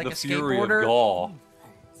like a the skateboarder? Fury of Gaul.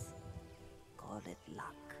 Call it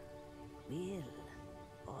luck, will,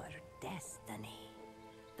 or destiny.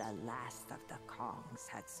 The last of the Kongs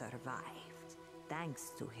had survived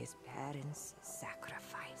thanks to his parents'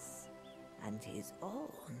 sacrifice and his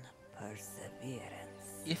own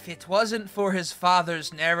perseverance. If it wasn't for his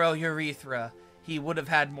father's narrow urethra, he would have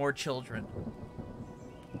had more children.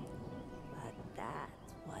 But that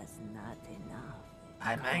was not enough.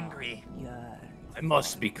 I'm angry. I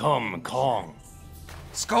must become Kong.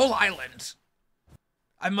 Skull Island!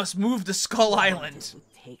 I must move to Skull Island!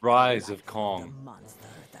 Rise of Kong. Monster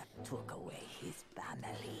that took away his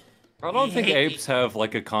family. I don't think apes have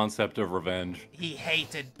like a concept of revenge. He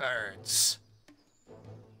hated birds.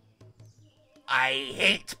 I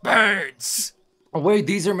hate birds! Oh wait,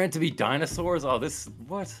 these are meant to be dinosaurs? Oh, this,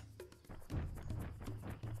 what?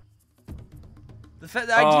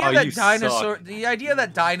 The idea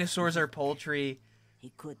that dinosaurs are poultry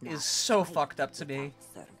is so fucked up to me.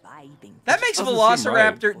 That makes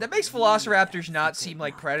Velociraptor. Right. That makes Velociraptors not seem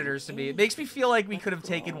like predators to me. It makes me feel like we could have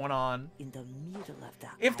taken one on.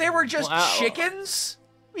 If they were just chickens,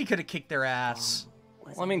 we could have kicked their ass.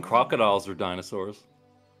 Well, I mean, crocodiles are dinosaurs.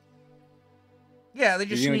 Yeah, they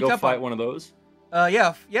just sneak up. You gonna go fight one of those?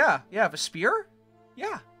 Yeah. A spear?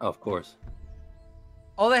 Yeah. Oh, of course.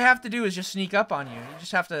 All they have to do is just sneak up on you. You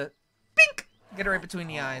just have to, bink, get it right between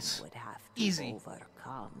the eyes. Easy.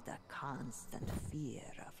 Overcome the constant fear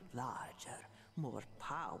of larger, more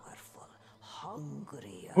powerful,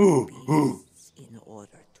 hungrier beasts in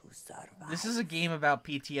order to survive. This is a game about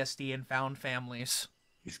PTSD and found families.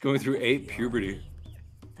 He's going through ape puberty.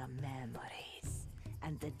 The memories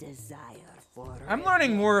and the desire for. I'm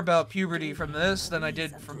learning more about puberty from this than I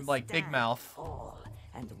did from like Big Mouth,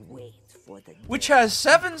 which has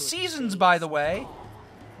 7 seasons, by the way.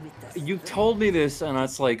 You told me this, and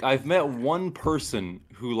it's like I've met one person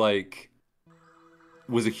who like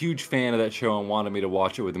was a huge fan of that show and wanted me to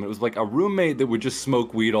watch it with him. It was like a roommate that would just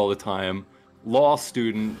smoke weed all the time, law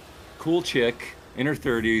student, cool chick, in her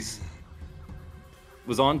 30s,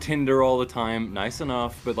 was on Tinder all the time, nice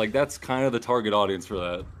enough, but like that's kind of the target audience for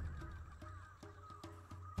that.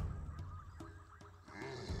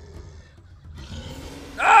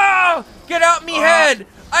 Ah! Get out me head!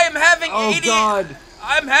 I am having God.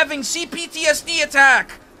 I'm having CPTSD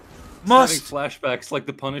attack! Must having flashbacks like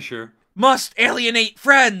the Punisher. Must alienate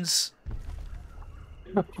friends.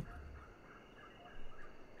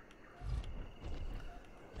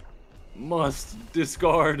 Must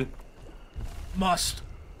discard. Must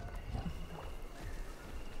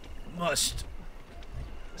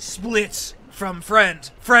splits from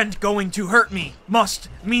friend. Friend going to hurt me. Must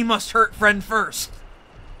hurt friend first.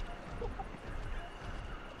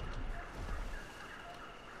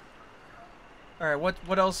 All right,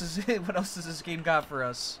 what else is it? What else does this game got for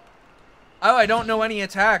us? Oh, I don't know any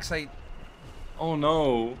attacks. Oh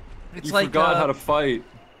no! It's you like, forgot how to fight.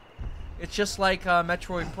 It's just like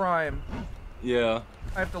Metroid Prime. Yeah.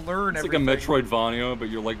 I have to learn everything. It's like a Metroidvania, but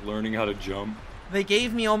you're like learning how to jump. They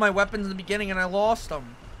gave me all my weapons in the beginning, and I lost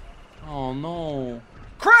them. Oh no!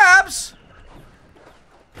 Crabs!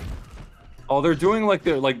 Oh, they're doing like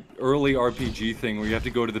the early RPG thing where you have to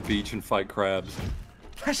go to the beach and fight crabs.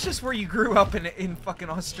 That's just where you grew up in fucking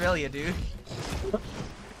Australia, dude.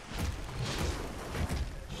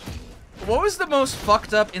 What was the most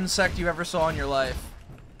fucked up insect you ever saw in your life?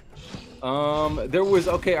 There was,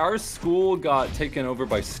 our school got taken over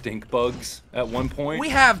by stink bugs at one point. We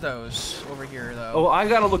have those over here, though. Oh, I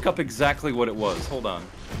gotta look up exactly what it was. Hold on.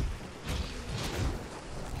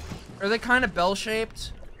 Are they kind of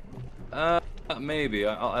bell-shaped? Maybe.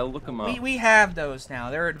 I'll look them up. We have those now.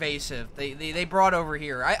 They're invasive. They brought over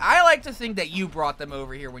here. I like to think that you brought them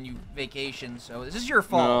over here when you vacationed, so this is your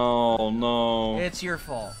fault. No. It's your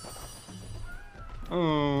fault.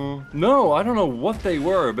 No, I don't know what they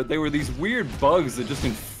were, but they were these weird bugs that just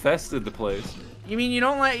infested the place. You mean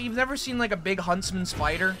you've never seen like a big huntsman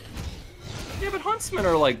spider? Yeah, but huntsmen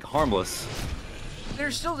are like harmless. They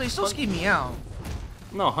still skeeve me out.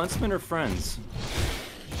 No, huntsmen are friends.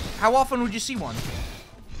 How often would you see one?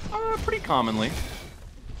 Pretty commonly.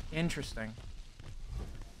 Interesting.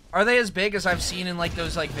 Are they as big as I've seen in like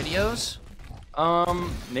those videos?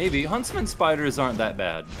 Maybe. Huntsman spiders aren't that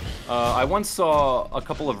bad. I once saw a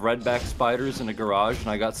couple of redback spiders in a garage, and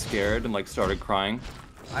I got scared and like started crying.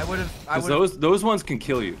 I would have. Those ones can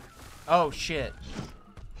kill you. Oh shit.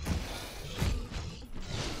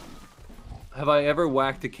 Have I ever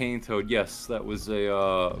whacked a cane toad? Yes, that was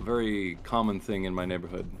a very common thing in my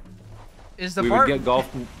neighborhood.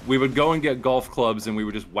 We would go and get golf clubs, and we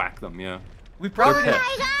would just whack them. Yeah. We've probably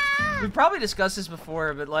discussed this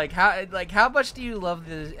before, but how much do you love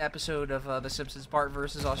the episode of The Simpsons Bart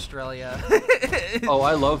versus Australia? Oh,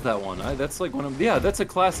 I love that one. That's like that's a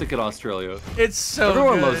classic in Australia. It's so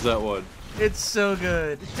Everyone good. loves that one. It's so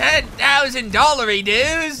good. $10,000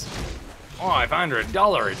 dues.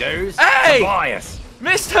 $500 dues. Hey, Tobias.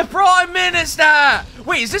 Mr. Prime Minister.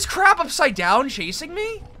 Wait, is this crap upside down chasing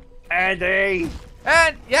me? Andy.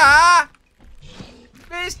 And yeah.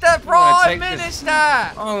 Mr. Prime Minister!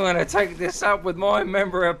 I'm gonna take this up with my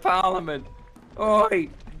Member of Parliament. Oi,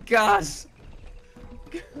 Gus!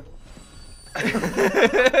 The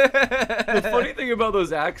funny thing about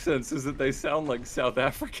those accents is that they sound like South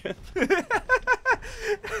African.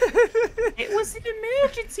 It was an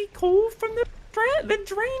emergency call from the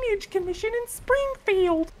Drainage Commission in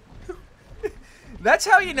Springfield. That's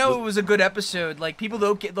how you know it was a good episode. Like, people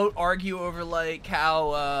don't argue over like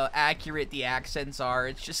how accurate the accents are.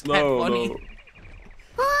 It's just that funny. No.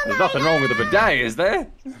 There's nothing wrong with the bidet, is there?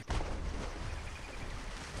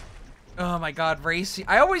 Oh my god, racy.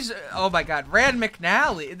 Oh my god, Rand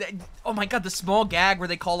McNally. Oh my god, the small gag where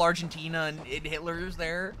they call Argentina and Hitler's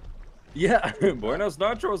there. Yeah, Buenos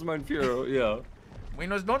noches, mein Führer. Yeah.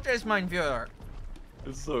 Buenos noches, mein Führer.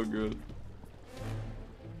 It's so good.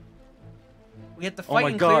 We have to fight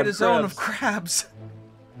and clear the zone of crabs.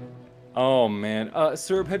 Oh man,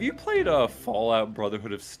 Serb, have you played Fallout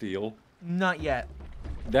Brotherhood of Steel? Not yet.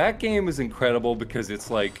 That game is incredible because it's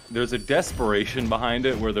like there's a desperation behind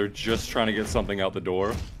it where they're just trying to get something out the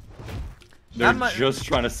door. They're just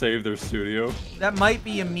trying to save their studio. That might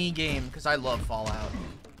be a me game because I love Fallout.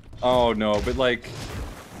 Oh no, but like,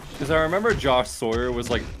 because I remember Josh Sawyer was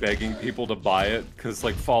like begging people to buy it because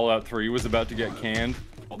like Fallout 3 was about to get canned.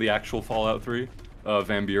 The actual Fallout 3,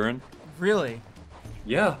 Van Buren. Really?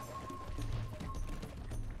 Yeah.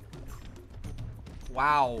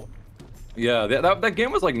 Wow. Yeah, that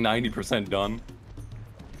game was like 90% done.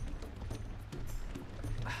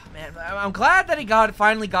 Man, I'm glad that he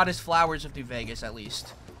finally got his flowers of New Vegas at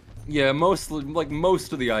least. Yeah, most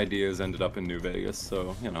of the ideas ended up in New Vegas,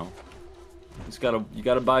 so you know, you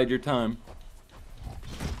gotta bide your time.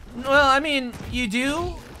 Well, I mean, you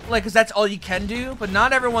do. Like, because that's all you can do, but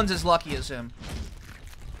not everyone's as lucky as him.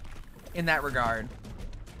 In that regard.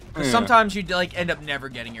 Because sometimes you like end up never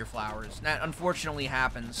getting your flowers. And that unfortunately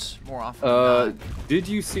happens more often than not. Did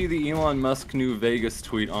you see the Elon Musk New Vegas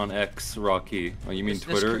tweet on X, Rocky? Oh, you mean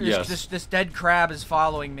Twitter? Yes. This dead crab is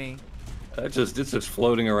following me. It's just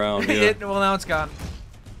floating around. Yeah. Well, now it's gone.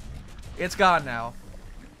 It's gone now.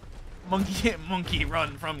 Monkey,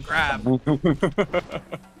 run from crab.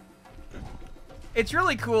 It's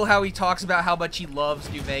really cool how he talks about how much he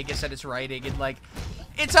loves New Vegas and his writing, and like,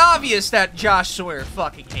 it's obvious that Josh Sawyer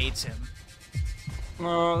fucking hates him.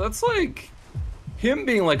 That's like him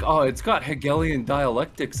being like, oh, it's got Hegelian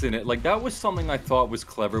dialectics in it. Like, that was something I thought was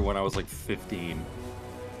clever when I was like 15.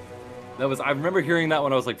 I remember hearing that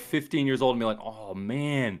when I was like 15 years old and be like, oh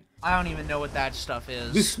man. I don't even know what that stuff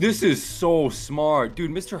is. This is so smart.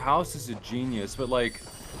 Dude, Mr. House is a genius, but like,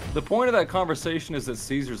 the point of that conversation is that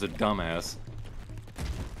Caesar's a dumbass.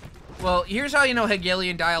 Well, here's how you know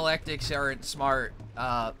Hegelian dialectics aren't smart.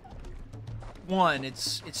 One,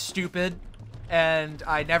 it's stupid, and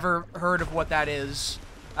I never heard of what that is.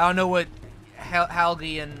 I don't know what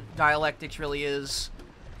Hegelian dialectics really is.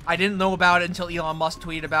 I didn't know about it until Elon Musk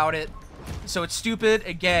tweeted about it. So it's stupid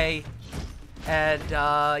and gay, and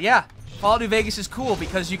yeah, Fallout New Vegas is cool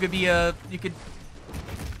because you could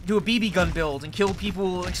do a BB gun build and kill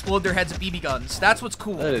people, explode their heads with BB guns. That's what's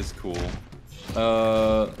cool. That is cool.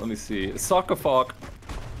 Let me see. Sockafok.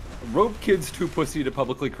 Rope Kid's too pussy to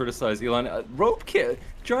publicly criticize Elon. Rope Kid.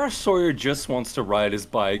 Josh Sawyer just wants to ride his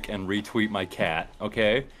bike and retweet my cat,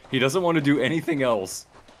 okay? He doesn't want to do anything else.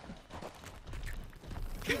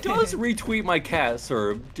 He does retweet my cat,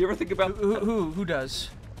 sir. Do you ever think about who does?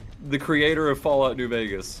 The creator of Fallout New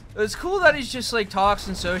Vegas. It's cool that he's just like talks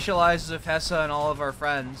and socializes with Hessa and all of our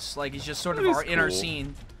friends. Like, he's just sort of in our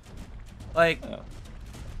scene. Like,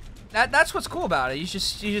 that's what's cool about it. He's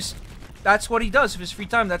just that's what he does with his free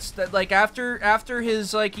time. Like after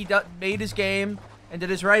his like he made his game and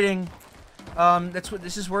did his writing.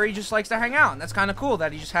 This is where he just likes to hang out, and that's kind of cool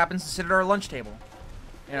that he just happens to sit at our lunch table.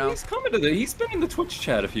 You know? He's coming to he's been in the Twitch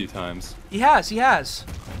chat a few times. He has.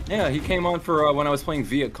 Yeah, he came on for when I was playing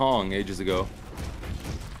Viet Cong ages ago.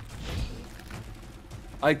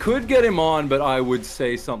 I could get him on, but I would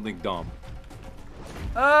say something dumb.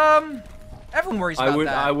 Everyone worries about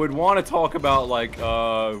that. I would want to talk about like,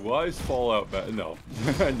 why is Fallout bad? No,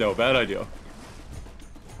 no, bad idea.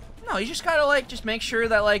 No, you just gotta like just make sure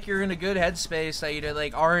that like you're in a good headspace, that you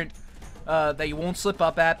like aren't. That you won't slip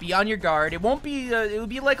up at. Be on your guard. It won't be. It would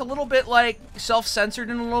be like a little bit like self-censored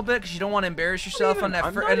in a little bit because you don't want to embarrass yourself on that.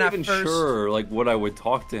 I'm not even sure like what I would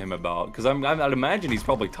talk to him about because I'd imagine he's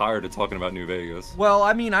probably tired of talking about New Vegas. Well,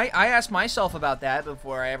 I mean, I asked myself about that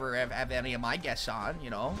before I ever have any of my guests on. You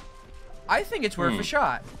know, I think it's worth a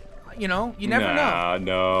shot. You know, you never know.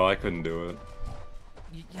 No, I couldn't do it.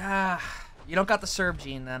 Yeah, you don't got the Serb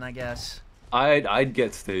gene then, I guess. I'd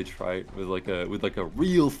get stage fright with like a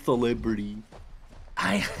real celebrity.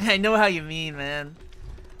 I know how you mean, man.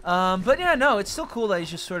 But yeah, no, it's still cool that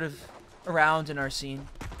he's just sort of around in our scene.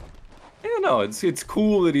 Yeah, no, it's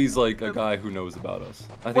cool that he's like a guy who knows about us.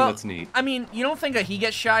 I think that's neat. I mean, you don't think that he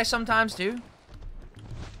gets shy sometimes too?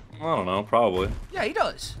 I don't know, probably. Yeah, he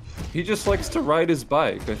does. He just likes to ride his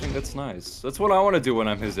bike. I think that's nice. That's what I want to do when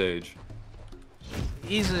I'm his age.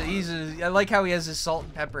 I like how he has his salt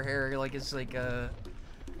and pepper hair, like it's like a...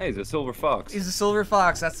 Hey, he's a silver fox. He's a silver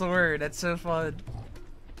fox, that's the word. That's so fun.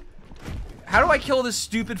 How do I kill this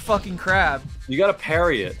stupid fucking crab? You gotta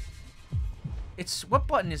parry it. What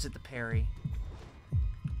button is it to parry?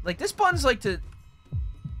 Like, this button's like to...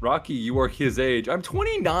 Rocky, you are his age. I'm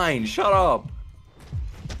 29, shut up.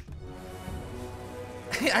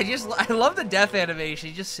 I love the death animation,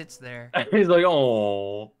 he just sits there. He's like,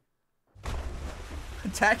 oh.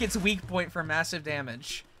 Attack its weak point for massive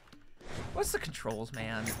damage. What's the controls,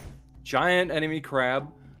 man? Giant enemy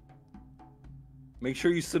crab. Make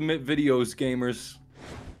sure you submit videos, gamers.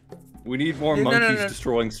 We need more monkeys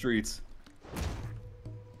destroying streets.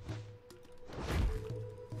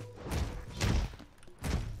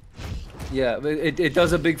 Yeah, it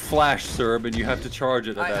does a big flash, Serb, and you have to charge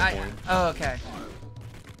it at that point. Oh, okay.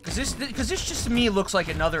 Because this just to me looks like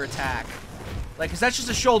another attack. Like, cause that's just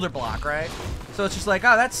a shoulder block, right? So it's just like,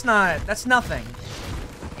 oh, that's nothing.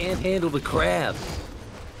 Can't handle the crab.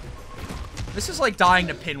 This is like dying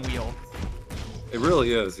to Pinwheel. It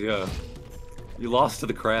really is, yeah. You lost to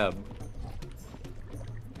the crab.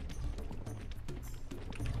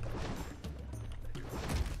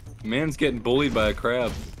 Man's getting bullied by a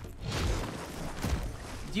crab.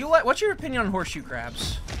 What's your opinion on horseshoe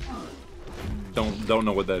crabs? Don't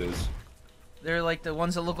know what that is. They're like the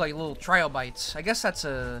ones that look like little trilobites. I guess that's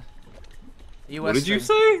a US What did you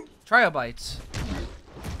thing. say? Trilobites.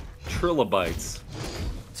 Trilobites.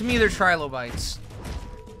 To me, they're trilobites.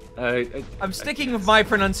 I'm sticking with my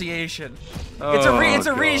pronunciation. It's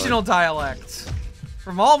a regional dialect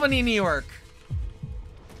from Albany, New York.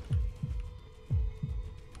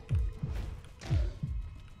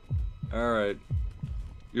 All right,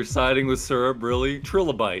 you're siding with Serb, really?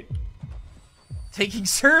 Trilobite. Taking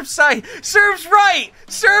Serb's side. Serb's right.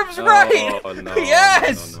 Serb's right. No,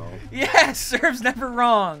 yes. No. Yes. Serb's never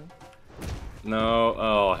wrong. No.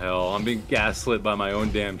 Oh hell, I'm being gaslit by my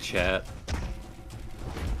own damn chat.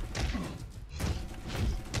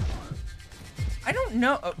 I don't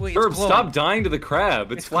know. Wait, Herb, it's glowing. stop dying to the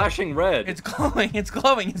crab. It's flashing red. It's glowing. It's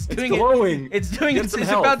glowing. It's doing glowing. it. It's doing Get it. some It's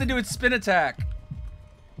help. about to do its spin attack.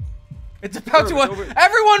 It's about Herb, to. it's over-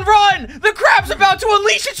 Everyone run! The crab's about to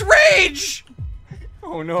unleash its rage!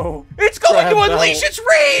 Oh no. It's going Crab to unleash battle. its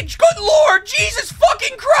rage! Good lord! Jesus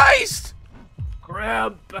fucking Christ!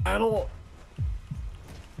 Crab battle.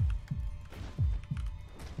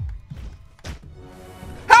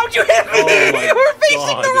 How'd you hit me? Oh my You were facing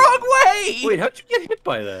God. the wrong way! Wait, how'd you get hit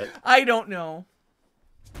by that? I don't know.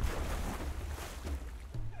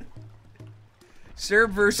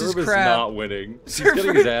 Serb versus Serb is crab. not winning. He's Serb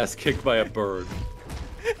getting his ass kicked by a bird.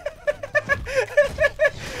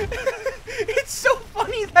 It's so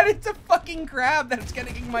funny that it's a fucking crab that's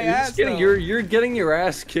getting my ass. though. You're getting your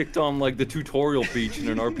ass kicked on like the tutorial beach in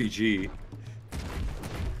an RPG.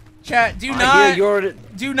 Chat, do I not.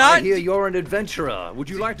 hear you're an adventurer. Would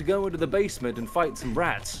you like to go into the basement and fight some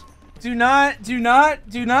rats? Do not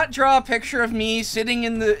draw a picture of me sitting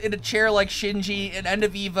in a chair like Shinji in End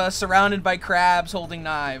of Eva, surrounded by crabs holding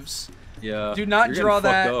knives. Yeah. Do not you're draw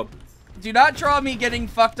getting that. fucked up. Do not draw me getting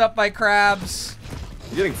fucked up by crabs.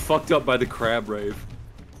 You're getting fucked up by the crab rave.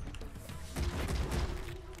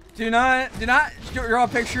 Do not draw a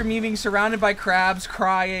picture of me being surrounded by crabs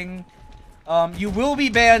crying. You will be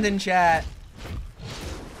banned in chat.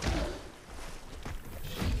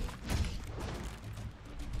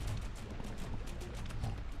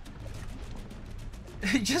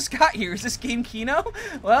 Just got here. Is this game Kino?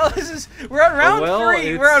 Well, we're on round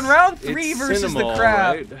 3. We're on round 3 versus cinema, the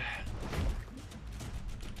crab. Right?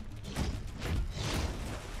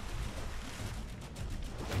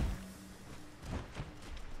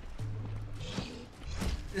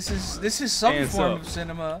 This is some Hands form up. of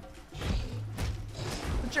cinema.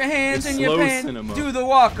 Put your hands It's in your slow pants. cinema. Do the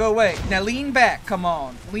walk away. Now lean back. Come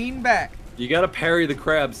on. Lean back. You gotta parry the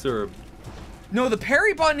crab, Serb. No, the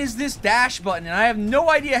parry button is this dash button, and I have no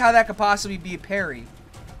idea how that could possibly be a parry.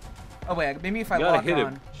 Oh wait, maybe if I You gotta lock hit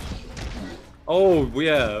on. him. Oh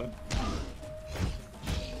yeah.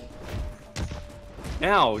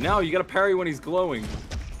 Now you gotta parry when he's glowing.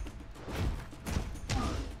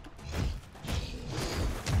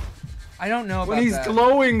 I don't know about When he's that.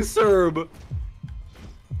 glowing, Serb.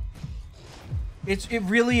 It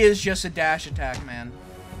really is just a dash attack, man.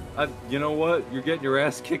 You know what? You're getting your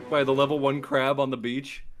ass kicked by the level 1 crab on the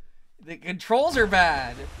beach. The controls are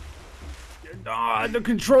bad. The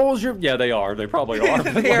controls are... Yeah, they are. They probably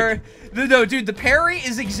are. No, dude, the parry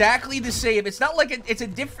is exactly the same. It's not like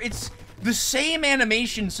it's the same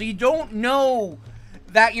animation, so you don't know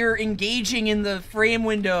that you're engaging in the frame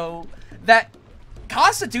window that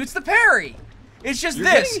constitutes the parry. It's just You're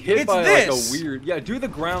this. getting hit It's by this. like a weird... Yeah, do the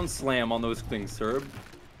ground slam on those things, Serb.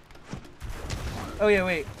 Oh yeah,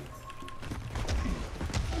 wait.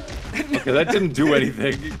 Okay, that didn't do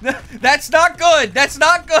anything. That's not good. That's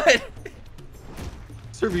not good.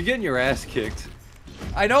 Serb, you're getting your ass kicked.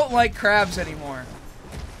 I don't like crabs anymore.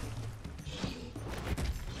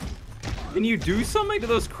 Can you do something to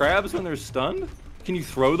those crabs when they're stunned? Can you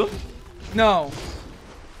throw them? No.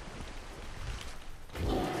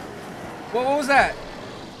 What was that?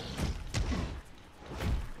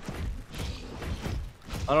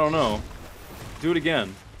 I don't know. Do it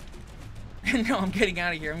again. No, I'm getting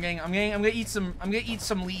out of here. I'm gonna eat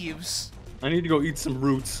some leaves. I need to go eat some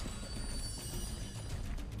roots.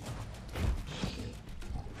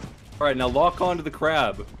 Alright, now lock onto the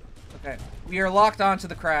crab. Okay. We are locked onto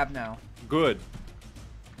the crab now. Good.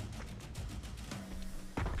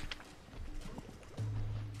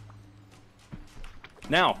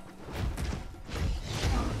 Now.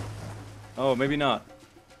 Oh, maybe not.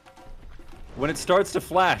 When it starts to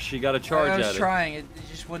flash, you gotta charge at it. I was trying. It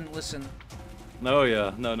just wouldn't listen. No,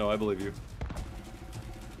 yeah. No, I believe you.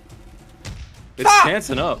 It's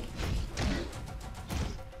chancing up.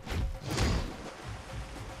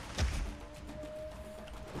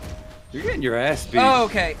 You're getting your ass beat. Oh,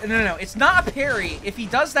 okay. No. It's not a parry. If he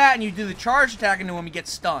does that and you do the charge attack into him, he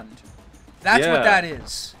gets stunned. That's what that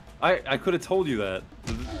is. I could have told you that.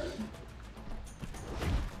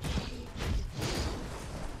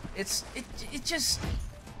 It just...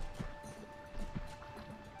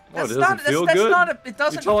 What, it doesn't feel good? It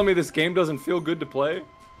doesn't. You're telling me this game doesn't feel good to play?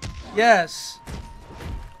 Yes.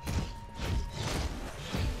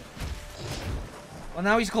 Well,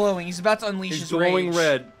 now he's glowing. He's about to unleash his rage. He's glowing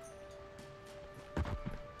red.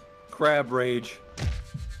 Crab rage.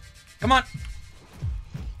 Come on.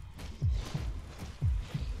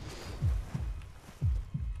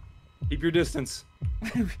 Keep your distance.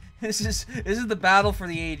 This is the battle for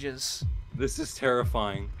the ages. This is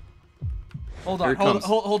terrifying. Hold on,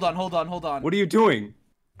 hold on. What are you doing?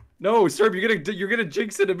 No, sir, you're gonna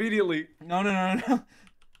jinx it immediately. No.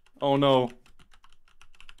 Oh no.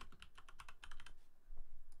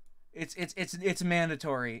 It's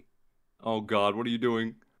mandatory. Oh god, what are you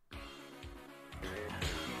doing?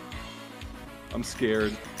 I'm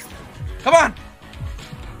scared. Come on!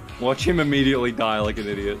 Watch him immediately die like an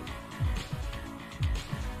idiot.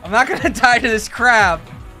 I'm not gonna die to this crab.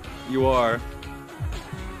 You are.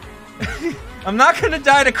 I'm not gonna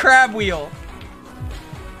die to crab wheel.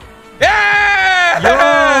 Yeah!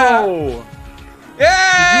 Yo!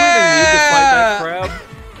 Yeah! Did you even need to fight that crab?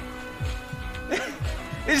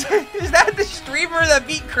 Is that the streamer that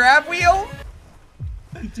beat crab wheel?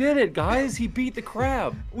 He did it, guys. He beat the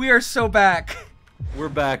crab. We are so back. We're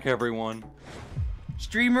back, everyone.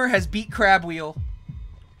 Streamer has beat crab wheel.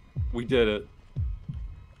 We did it.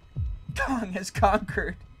 Kong has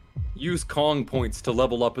conquered. Use Kong points to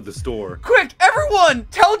level up at the store. Quick, everyone!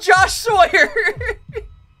 Tell Josh Sawyer!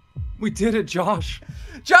 We did it, Josh.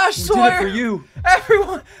 Josh Sawyer! We did it for you.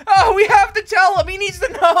 Everyone! Oh, we have to tell him. He needs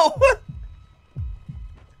to know.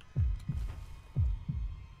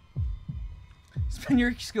 Spend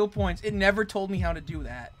your skill points. It never told me how to do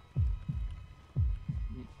that.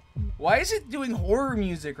 Why is it doing horror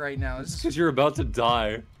music right now? It's because you're about to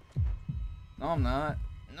die. No, I'm not.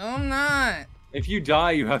 No, I'm not. If you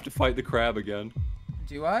die, you have to fight the crab again.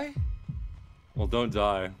 Do I? Well, don't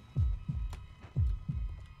die.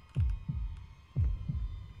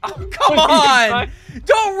 Oh, come on!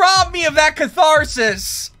 Don't rob me of that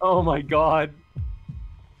catharsis! Oh my god.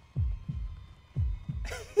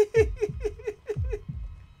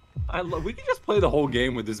 We can just play the whole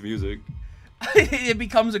game with this music. It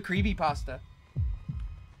becomes a creepypasta.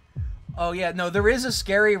 Oh yeah, no, there is a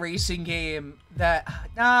scary racing game that...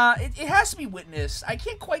 it has to be witnessed. I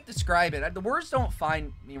can't quite describe it. The words don't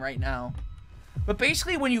find me right now. But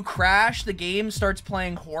basically when you crash, the game starts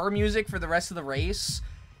playing horror music for the rest of the race.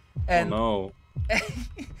 And, oh no.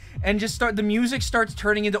 And the music starts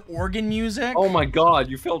turning into organ music. Oh my god,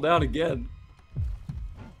 you fell down again.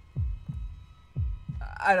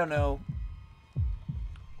 I don't know.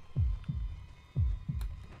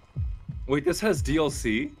 Wait, this has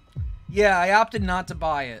DLC? Yeah, I opted not to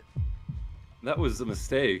buy it. That was a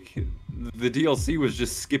mistake. The DLC was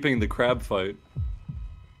just skipping the crab fight.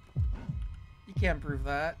 You can't prove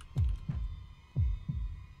that.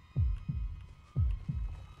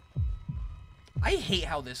 I hate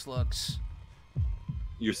how this looks.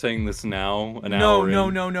 You're saying this now? An hour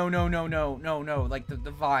in? No. Like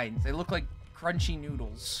the vines. They look like crunchy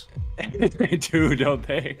noodles. They do, don't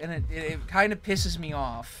they? And it kind of pisses me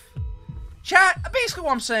off. Chat, basically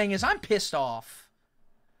what I'm saying is I'm pissed off.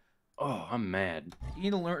 Oh, I'm mad. You need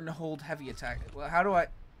to learn to hold heavy attack. Well, how do I...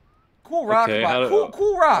 Cool rock, okay,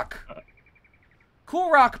 cool rock. Cool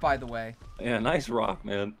rock, by the way. Yeah, nice rock,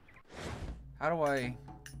 man. How do I...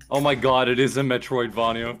 Oh my god, it is a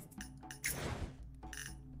Metroidvania.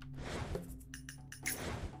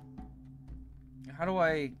 How do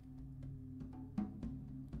I...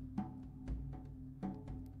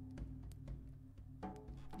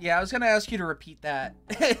 Yeah, I was gonna ask you to repeat that.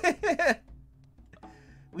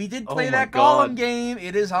 We did play that Golem game.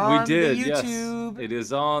 It is on the YouTube. Yes. It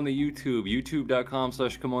is on the YouTube.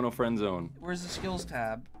 YouTube.com/KEMONOFRIENDZONE. Where's the skills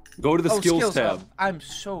tab? Go to the skills tab. I'm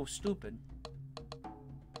so stupid.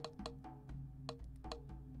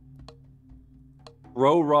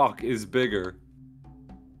 Row rock is bigger.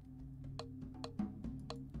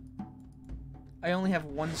 I only have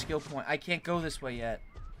one skill point. I can't go this way yet.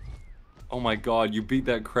 Oh my god, you beat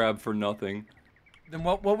that crab for nothing. Then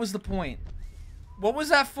what was the point? What was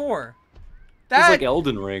that for? It's like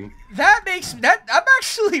Elden Ring. That makes I'm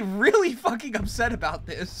actually really fucking upset about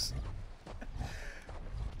this.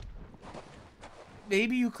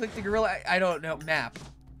 Maybe you click the gorilla. I don't know. Map.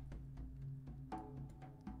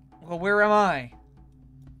 Well, where am I?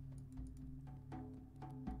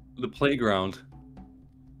 The playground.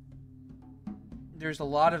 There's a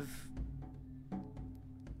lot of...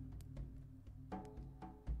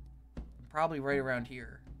 Probably right around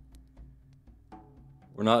here.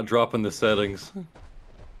 We're not dropping the settings.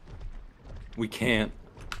 We can't.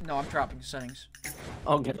 No, I'm dropping settings.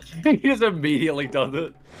 Okay. He just immediately does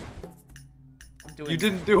it. You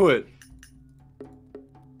didn't do it.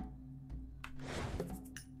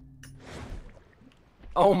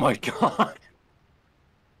 Oh my god.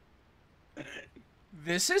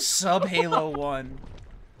 This is sub Halo 1.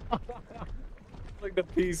 Like the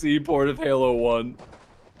PC port of Halo 1.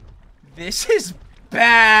 This is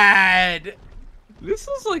bad. This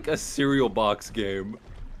is like a cereal box game.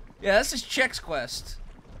 Yeah, this is Chex Quest.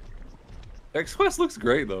 Chex Quest looks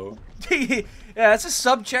great though. Yeah, that's a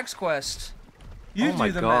sub Chex Quest. You oh my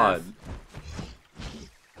do the god. math.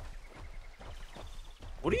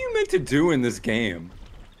 What are you meant to do in this game?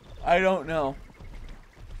 I don't know.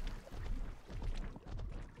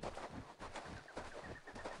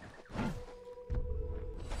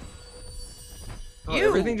 Oh,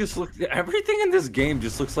 everything in this game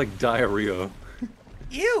just looks like diarrhea.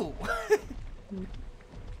 Ew.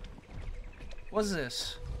 What's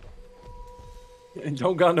this? And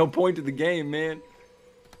don't got no point to the game, man.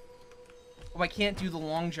 Oh, I can't do the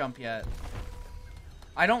long jump yet.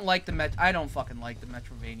 I don't like the I don't fucking like the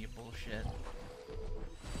Metrovania bullshit.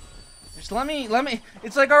 Just let me,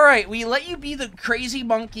 it's like, alright, we let you be the crazy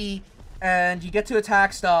monkey, and you get to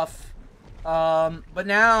attack stuff, but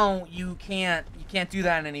now you can't do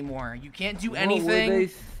that anymore. You can't do anything. What were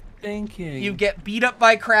they thinking? You get beat up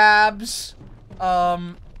by crabs.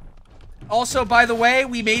 Also, by the way,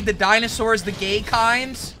 we made the dinosaurs the gay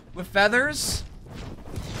kind, with feathers.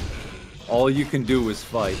 All you can do is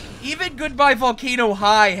fight. Even Goodbye Volcano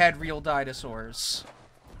High had real dinosaurs.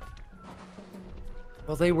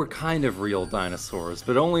 Well, they were kind of real dinosaurs,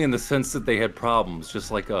 but only in the sense that they had problems,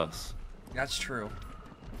 just like us. That's true.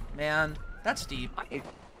 Man, that's deep. I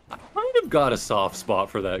kind of got a soft spot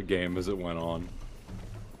for that game as it went on.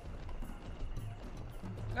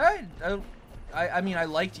 I mean, I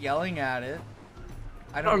liked yelling at it.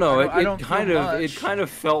 I don't know. It kind of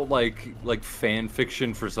felt like fan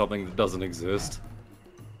fiction for something that doesn't exist.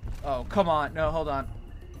 Oh, come on. No, hold on.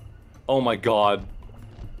 Oh my god.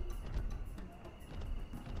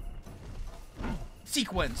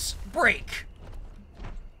 Sequence. Break.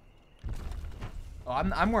 Oh,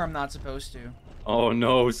 I'm where I'm not supposed to. Oh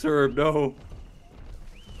no, sir, no.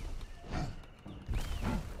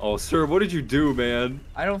 Oh, sir, what did you do, man?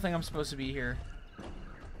 I don't think I'm supposed to be here.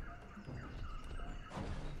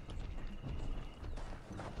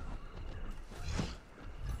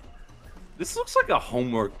 This looks like a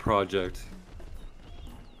homework project.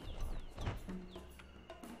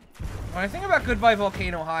 When I think about Goodbye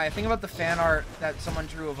Volcano High, I think about the fan art that someone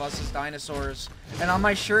drew of us as dinosaurs. And on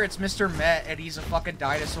my shirt, it's Mr. Met, and he's a fucking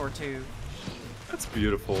dinosaur, too. That's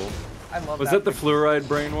beautiful. I love that. Was that the fluoride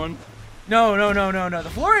brain one? No. The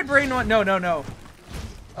fluoride brain one, no.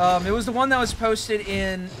 It was the one that was posted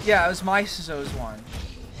in, yeah, it was Myso's one.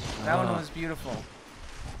 That one was beautiful.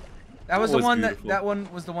 That was the one that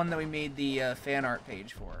one was the one that we made the fan art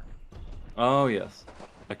page for. Oh, yes.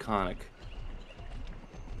 Iconic.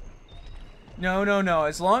 No.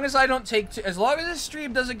 As long as I don't take, as long as this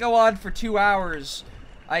stream doesn't go on for 2 hours,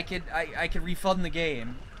 I could refund the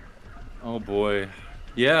game. Oh boy.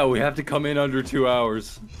 Yeah, we have to come in under 2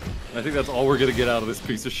 hours. I think that's all we're gonna get out of this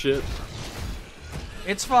piece of shit.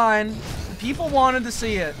 It's fine. People wanted to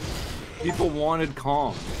see it. People wanted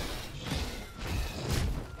Kong.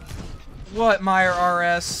 What, Meyer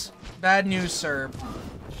RS? Bad news, sir.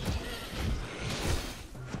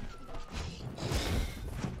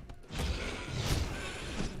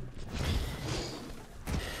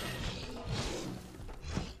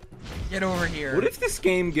 Get over here. What if this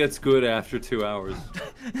game gets good after 2 hours?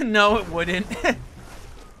 No, it wouldn't.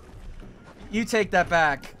 You take that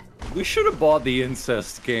back. We should have bought the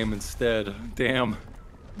incest game instead. Damn.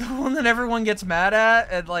 The one that everyone gets mad at,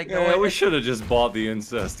 and like... Yeah, we should have just bought the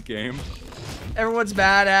incest game. Everyone's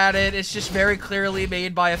mad at it. It's just very clearly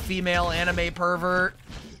made by a female anime pervert.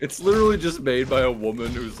 It's literally just made by a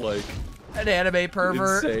woman who's like... an anime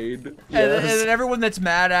pervert. Insane. Yes. And then everyone that's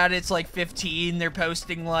mad at it's like 15. They're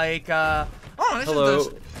posting like, oh, this is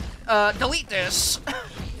this. Delete this.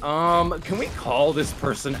 Can we call this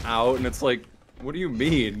person out? And it's like, what do you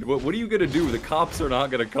mean? What are you gonna do? The cops are not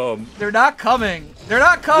gonna come. They're not coming. They're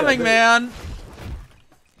not coming, man.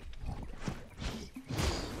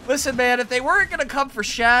 Listen, man, if they weren't gonna come for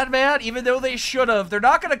Shad, man, even though they should have, they're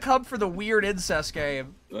not gonna come for the weird incest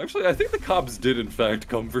game. Actually, I think the cops did, in fact,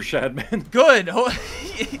 come for Shadman. Good.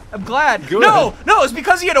 I'm glad. Good. No, it's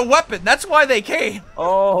because he had a weapon. That's why they came.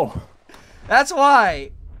 Oh. That's why.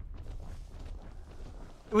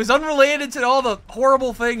 It was unrelated to all the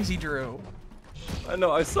horrible things he drew. I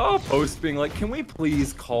know, I saw a post being like, can we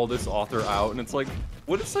please call this author out? And it's like,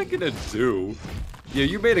 What is that gonna do? Yeah,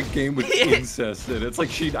 you made a game with incest in it. It's like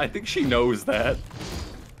I think she knows that.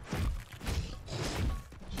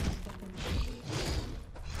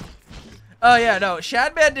 Oh yeah, no,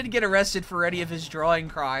 Shadman didn't get arrested for any of his drawing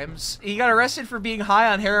crimes. He got arrested for being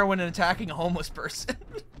high on heroin and attacking a homeless person.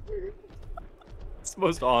 It's the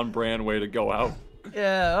most on-brand way to go out.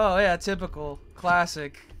 Yeah, oh yeah, typical.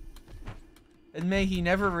 Classic. And may he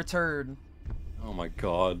never return. Oh my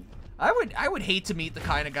god. I would hate to meet the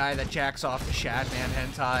kind of guy that jacks off to Shadman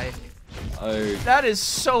hentai. That is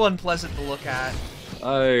so unpleasant to look at.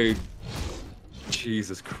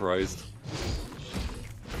 Jesus Christ.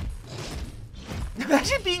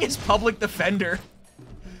 Imagine being his public defender.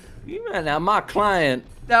 Yeah, now my client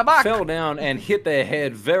fell down and hit their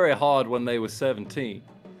head very hard when they were 17.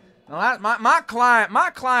 Well,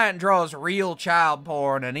 my client draws real child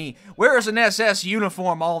porn and he wears an SS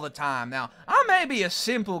uniform all the time. Now, I may be a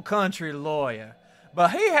simple country lawyer,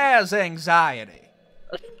 but he has anxiety.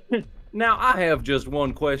 Now, I have just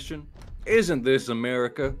one question. Isn't this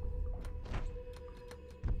America?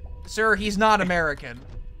 Sir, he's not American.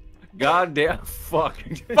 Goddamn, fuck.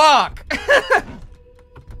 Fuck!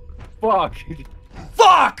 Fuck.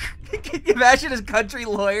 Fuck! Can you imagine a country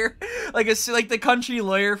lawyer? Like the country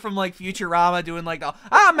lawyer from like Futurama doing like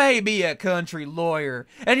I may be a country lawyer.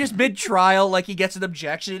 And just mid-trial, like he gets an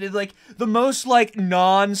objection and like the most like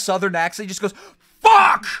non-southern accent, he just goes,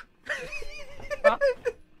 fuck!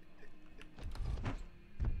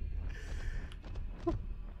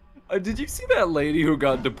 Did you see that lady who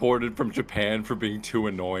got deported from Japan for being too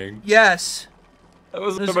annoying? Yes. That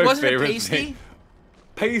was one of my favorite things. Pasty?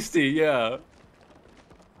 Pasty, yeah.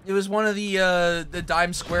 It was one of the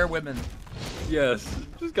Dime Square women. Yes,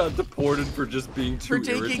 just got deported for just being too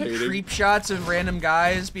irritating. For taking creep shots of random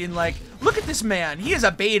guys being like, look at this man, he is a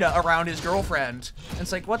beta around his girlfriend. And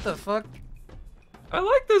it's like, what the fuck? I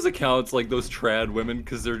like those accounts, like those trad women,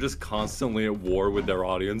 because they're just constantly at war with their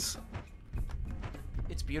audience.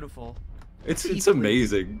 It's beautiful. It's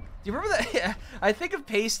amazing. Do you remember that? Yeah, I think of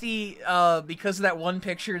Pasty because of that one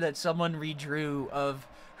picture that someone redrew of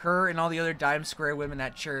her and all the other Dime Square women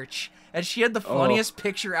at church, and she had the funniest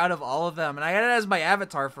picture out of all of them, and I had it as my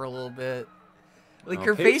avatar for a little bit. Like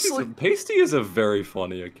her face. Pasty is a very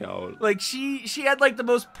funny account. Like she had like the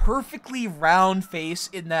most perfectly round face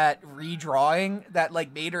in that redrawing that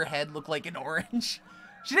like made her head look like an orange.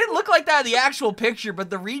 She didn't look like that in the actual picture, but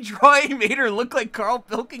the redrawing made her look like Carl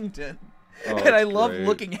Pilkington. Oh, and I love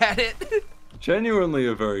looking at it. Genuinely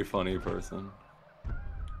a very funny person.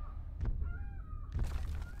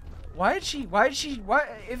 Why would she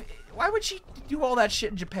do all that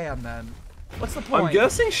shit in Japan then? What's the point? I'm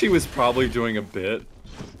guessing she was probably doing a bit.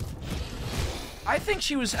 I think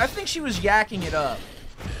she was yakking it up.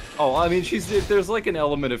 Oh, I mean, there's like an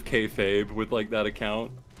element of kayfabe with like that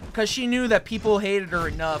account. Because she knew that people hated her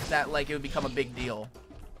enough that like it would become a big deal.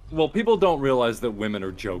 Well, people don't realize that women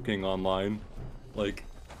are joking online. Like,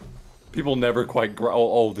 people never quite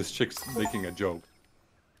oh, this chick's making a joke.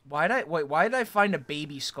 Why did I find a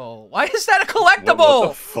baby skull? Why is that a collectible? What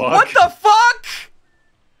the fuck? What the fuck?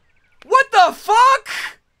 What the fuck?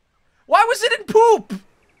 Why was it in poop?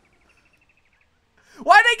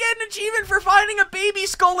 Why'd I get an achievement for finding a baby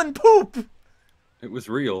skull in poop? It was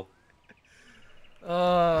real.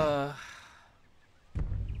 But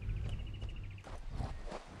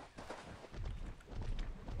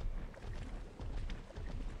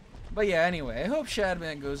yeah, anyway, I hope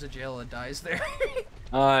Shadman goes to jail and dies there.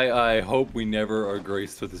 I hope we never are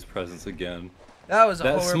graced with his presence again. That was a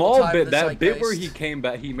that horrible small time bit, for the that bit where zeitgeist. he came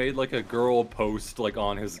back, he made like a girl post like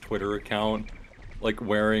on his Twitter account, like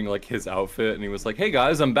wearing like his outfit, and he was like, "Hey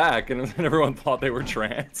guys, I'm back," and everyone thought they were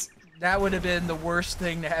trans. That would have been the worst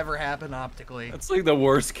thing to ever happen optically. That's like the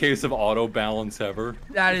worst case of auto balance ever.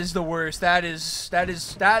 That is the worst. That.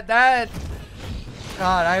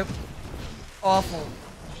 God, awful.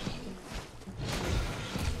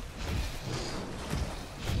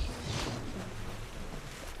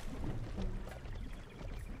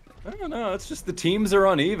 I don't know, it's just the teams are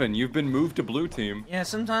uneven. You've been moved to blue team. Yeah,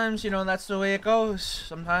 sometimes, you know, that's the way it goes.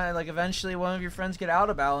 Sometimes, like, eventually one of your friends get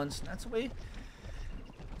out of balance. That's the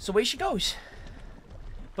way she goes.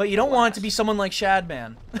 But you don't want it to be someone like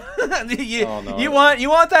Shadman. No. You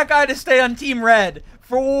want that guy to stay on Team Red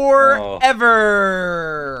forever.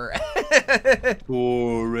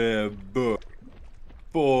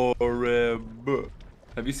 Forever.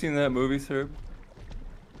 Have you seen that movie, sir?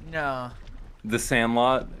 No. The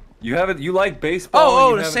Sandlot. You haven't. You like baseball?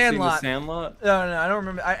 Oh, The Sandlot. Seen The Sandlot? No, I don't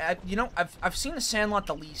remember. You know, I've seen The Sandlot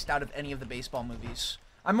the least out of any of the baseball movies.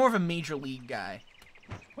 I'm more of a Major League guy.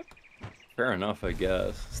 Fair enough, I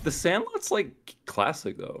guess. The Sandlot's like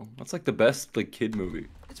classic though. That's like the best like kid movie.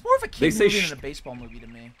 It's more of a kid movie than a baseball movie to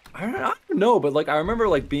me. I don't know, but like I remember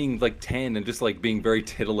like being like 10 and just like being very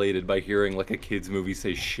titillated by hearing like a kids movie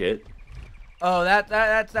say shit. Oh,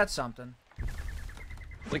 that's something.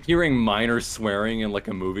 Like hearing minor swearing in like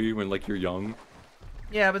a movie when like you're young.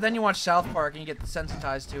 Yeah, but then you watch South Park and you get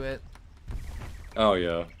desensitized to it. Oh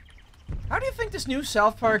yeah. How do you think this new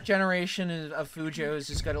South Park generation of Fujos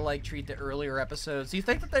is gonna like treat the earlier episodes? Do you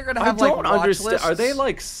think that they're gonna have like watch lists? Are they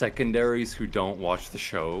like secondaries who don't watch the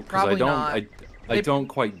show? Probably not. I don't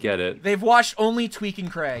quite get it. They've watched only Tweaking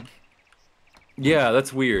Craig. Yeah,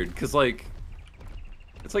 that's weird. Cause like,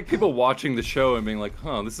 it's like people watching the show and being like,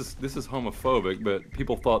 "Huh, this is homophobic," but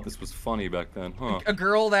people thought this was funny back then, huh? A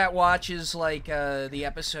girl that watches like the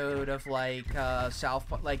episode of like South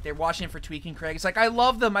Park, like they're watching it for Tweaking Craig. It's like, I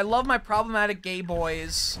love them. I love my problematic gay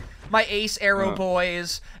boys, my Ace Arrow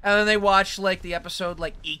boys, and then they watch like the episode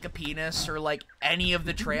like Eek a Penis or like any of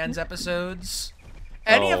the trans episodes,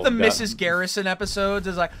 any of the Mrs. Garrison episodes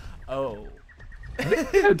is like, oh.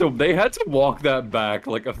 They had to walk that back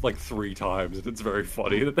like 3 times, and it's very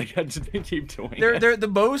funny that they had to keep doing it. They're the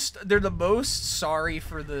most sorry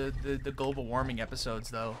for the global warming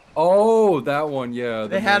episodes though. Oh, that one, yeah.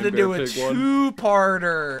 They had to do a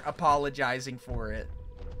 2-parter apologizing for it.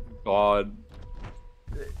 God.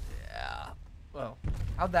 Yeah. Well,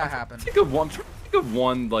 how'd that happen? I'm trying to think of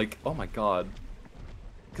one like, oh my god.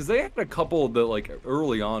 Because they had a couple that like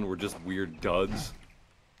early on were just weird duds.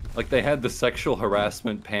 Like they had the sexual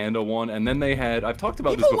harassment panda one, and then they had I've talked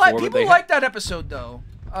about this before. People like that episode though.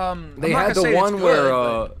 They had the one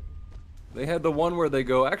where they had the one where they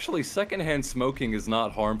go, actually secondhand smoking is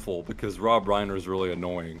not harmful because Rob Reiner is really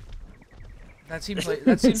annoying. That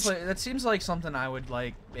seems like something I would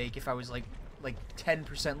like make if I was like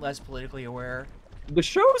 10% less politically aware. The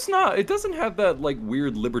show's not. It doesn't have that like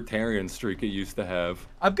weird libertarian streak it used to have.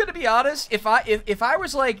 I'm gonna be honest. If I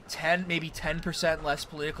was like 10% less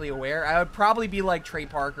politically aware, I would probably be like Trey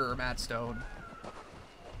Parker or Matt Stone.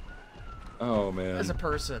 Oh man. As a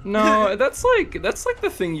person. No, that's like the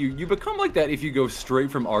thing. You become like that if you go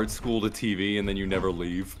straight from art school to TV and then you never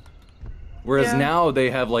leave. Whereas now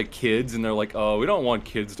they have like kids and they're like, oh, we don't want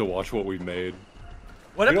kids to watch what we've made.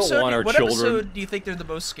 What episode do you think they're the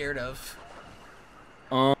most scared of?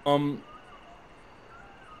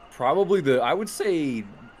 Probably I would say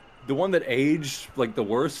the one that aged like the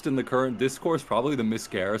worst in the current discourse, probably the Miss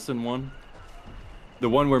Garrison one. The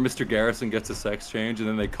one where Mr. Garrison gets a sex change and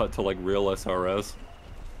then they cut to like real SRS.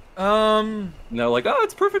 And they're like, oh,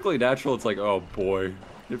 it's perfectly natural. It's like, oh boy,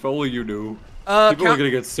 if only you knew. People are gonna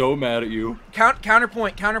get so mad at you.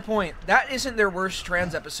 Counterpoint. That isn't their worst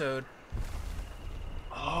trans episode.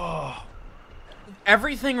 Oh.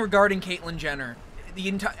 Everything regarding Caitlyn Jenner.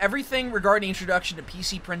 Everything regarding introduction to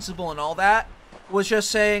PC Principle and all that was just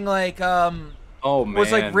saying like oh man,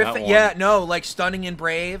 was like riffing, like Stunning and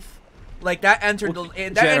Brave, like that entered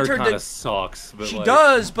Jenner kind of sucks, but she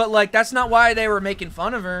does, but like that's not why they were making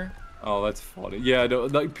fun of her. Oh, that's funny. Yeah, no,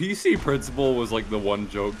 like PC Principle was like the one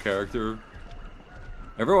joke character.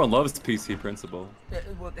 Everyone loves PC Principle.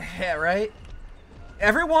 Yeah, right.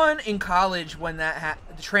 Everyone in college when the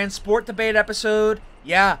transport debate episode,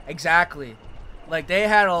 yeah, exactly. Like, they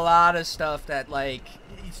had a lot of stuff that, like,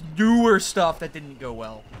 it's newer stuff that didn't go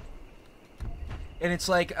well. And it's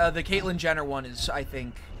like, the Caitlyn Jenner one is, I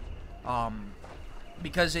think,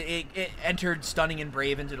 because it entered Stunning and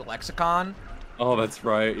Brave into the lexicon. Oh, that's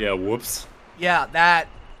right. Yeah, whoops. Yeah, that,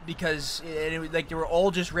 because, like, they were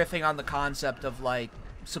all just riffing on the concept of, like,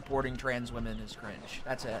 supporting trans women is cringe.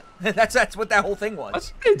 That's it. that's what that whole thing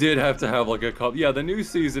was. They did have to have, like, a couple... Yeah, the new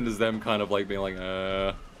season is them kind of, like, being like,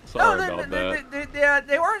 sorry about that.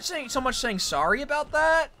 They weren't so much saying sorry about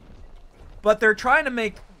that, but they're trying to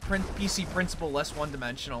make PC Principle less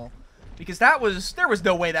one-dimensional, because there was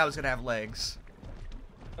no way that was gonna have legs.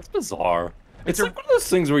 That's bizarre. It's like one of those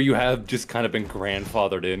things where you have just kind of been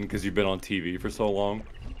grandfathered in because you've been on TV for so long.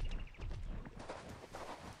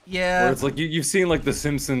 Yeah. Where it's like you've seen like The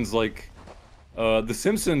Simpsons, like The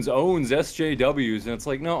Simpsons owns SJWs, and it's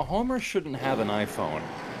like, no, Homer shouldn't have an iPhone.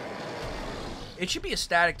 It should be a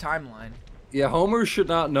static timeline. Yeah, Homer should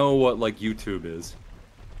not know what, like, YouTube is.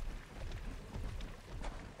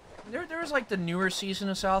 There's like, the newer season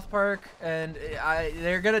of South Park, and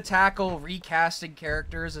they're gonna tackle recasting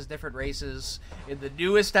characters as different races in the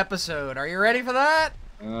newest episode. Are you ready for that?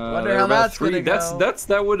 Wonder how that's gonna go.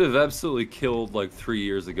 That would have absolutely killed, like, 3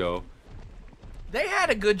 years ago. They had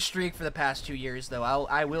a good streak for the past 2 years, though.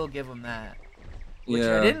 I will give them that. Which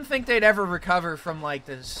yeah. I didn't think they'd ever recover from, like,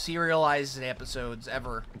 the serialized episodes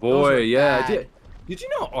ever. Boy, yeah. Did you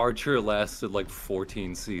know Archer lasted like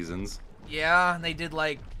 14 seasons? Yeah, and they did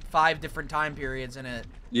like 5 different time periods in it.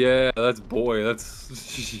 Yeah, that's I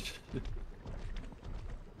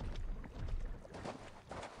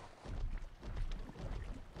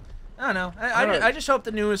don't know. I just hope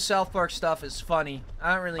the newest South Park stuff is funny.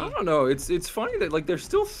 I don't know. It's funny that like they're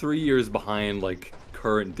still 3 years behind like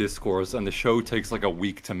current discourse, and the show takes like a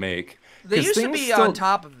week to make. They used to be on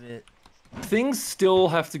top of it. Things still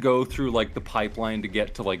have to go through like the pipeline to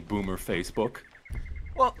get to like Boomer Facebook.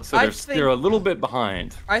 Well, so they're a little bit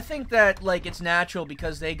behind. I think that like it's natural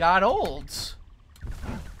because they got old,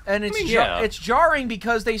 and it's it's jarring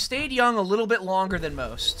because they stayed young a little bit longer than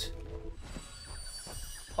most.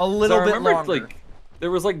 A little bit longer. Like,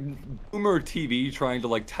 there was like Boomer TV trying to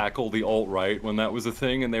like tackle the alt-right when that was a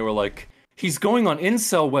thing, and they were like, "He's going on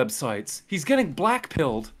incel websites. He's getting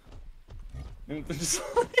black-pilled." And they're just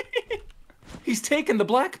like, he's taking the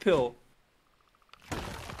black pill.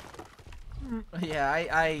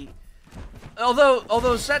 Yeah,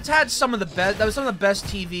 although Sets had some of the best. That was some of the best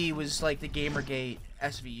TV. Was like the Gamergate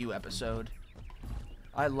SVU episode.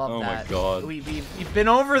 I love that. Oh my god. We've been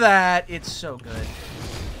over that. It's so good.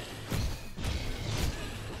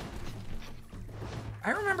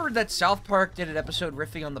 I remember that South Park did an episode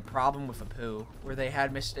riffing on the problem with Apu, where they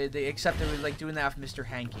had except it was like doing that with Mr.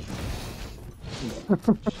 Hanky.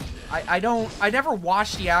 I never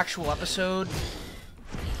watched the actual episode.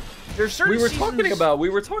 There's certain we were talking about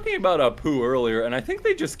Apu earlier, and I think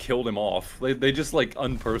they just killed him off. They just like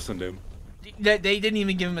unpersoned him. They didn't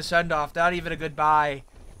even give him a send off, not even a goodbye.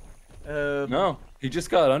 No, he just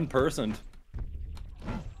got unpersoned.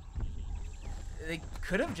 They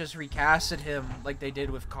could have just recasted him like they did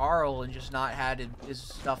with Carl and just not had his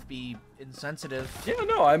stuff be insensitive. Yeah,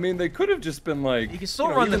 no, I mean they could have just been like. You can still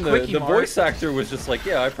run the quickie. The voice actor was just like,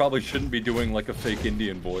 yeah, I probably shouldn't be doing like a fake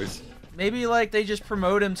Indian voice. Maybe like they just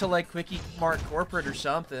promote him to like Quickie Mart Corporate or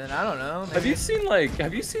something. I don't know. Maybe. Have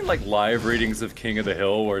you seen like live readings of King of the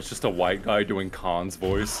Hill where it's just a white guy doing Khan's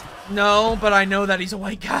voice? No, but I know that he's a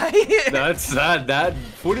white guy. that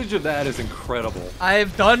footage of that is incredible.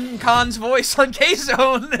 I've done Khan's voice on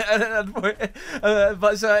K-Zone, but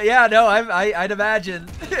yeah, no, I'd imagine.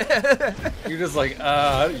 You're just like,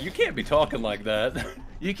 you can't be talking like that.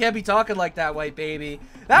 You can't be talking like that, white baby.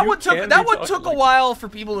 That one took a while for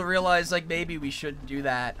people to realize, like, maybe we shouldn't do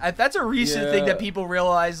that. That's a recent thing that people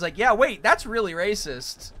realize, like, yeah, wait, that's really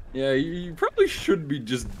racist. Yeah, you probably should be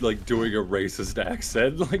just, like, doing a racist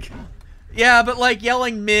accent, like... Yeah, but, like,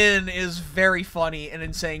 yelling Min is very funny, and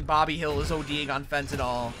then saying Bobby Hill is ODing on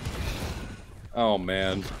fentanyl. Oh,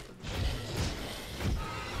 man.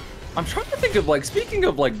 I'm trying to think of, like, speaking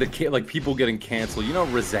of, like, people getting canceled, you know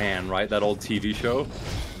Roseanne, right? That old TV show?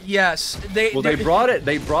 Yes. They brought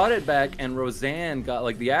it back, and Roseanne got,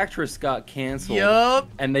 like, the actress got canceled. Yup.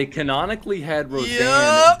 And they canonically had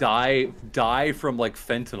Roseanne die from, like,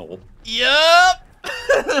 fentanyl. Yup.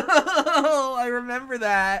 I remember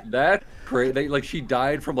that. That's crazy. Like, she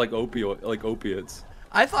died from, like, opiates.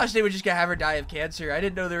 I thought they would just have her die of cancer. I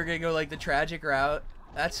didn't know they were gonna go, like, the tragic route.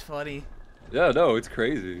 That's funny. Yeah, no, it's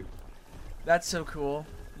crazy. That's so cool.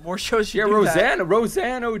 More shows should do Roseanne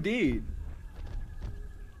that. OD'd.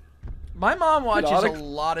 My mom watches a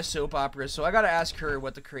lot of soap operas, so I gotta ask her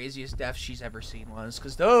what the craziest death she's ever seen was,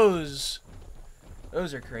 because those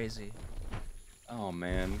are crazy. Oh,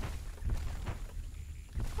 man.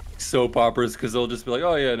 Soap operas, because they'll just be like,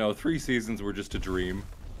 oh, yeah, no, 3 seasons were just a dream.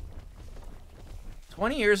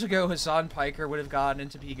 20 years ago, Hassan Piker would have gotten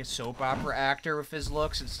into being a soap opera actor with his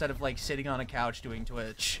looks instead of, like, sitting on a couch doing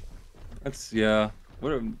Twitch. That's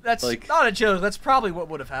like, not a joke. That's probably what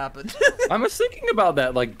would have happened. I was thinking about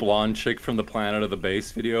that, like, blonde chick from the Planet of the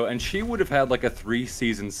Bass video, and she would have had, like, a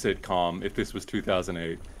 3-season sitcom if this was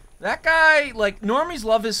 2008. That guy, like, normies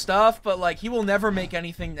love his stuff, but, like, he will never make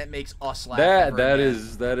anything that makes us laugh. That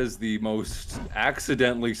is the most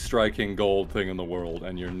accidentally striking gold thing in the world,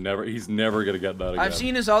 and he's never gonna get that again. I've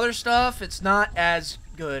seen his other stuff. It's not as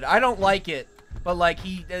good. I don't like it, but, like,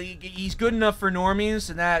 he's good enough for normies,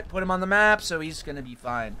 and that put him on the map, so he's gonna be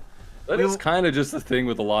fine. That is kind of just the thing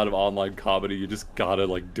with a lot of online comedy. You just gotta,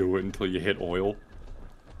 like, do it until you hit oil.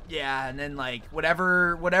 Yeah, and then, like,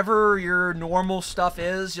 whatever your normal stuff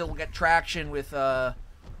is, you'll get traction with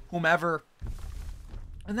whomever.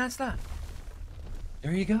 And that's that.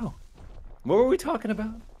 There you go. What were we talking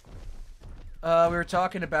about? We were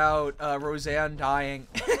talking about Roseanne dying.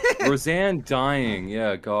 Roseanne dying,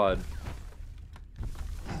 yeah, God.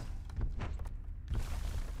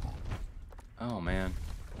 Oh, man.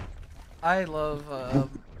 I love...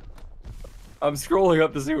 I'm scrolling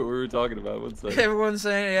up to see what we were talking about. What's that? Everyone's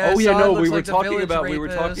saying, yeah. Oh yeah, no, we were like talking about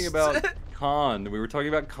Khan. We were talking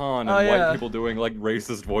about Khan and yeah. white people doing like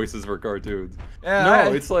racist voices for cartoons. Yeah,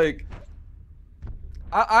 no, it's like.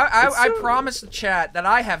 I promise the chat that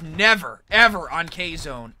I have never, ever on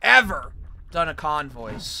K-Zone, ever done a Khan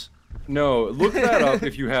voice. No, look that up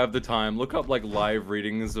if you have the time. Look up like live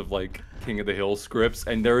readings of like King of the Hill scripts,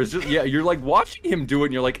 and there is just you're like watching him do it,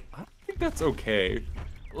 and you're like, I don't think that's okay.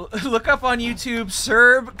 Look up on YouTube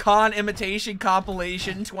Serb Khan imitation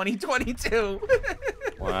compilation 2022.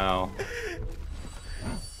 Wow.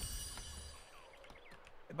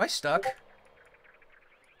 Am I stuck?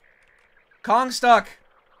 Kong stuck.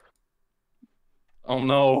 Oh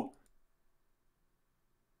no.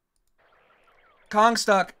 Kong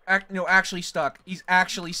stuck. No, actually stuck. He's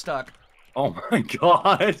actually stuck. Oh my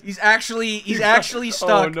god. He's actually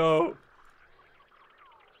stuck. Oh no.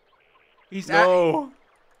 He's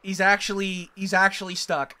actually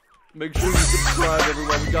stuck. Make sure you subscribe,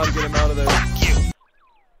 everyone. We gotta get him out of there.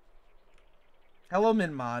 Hello,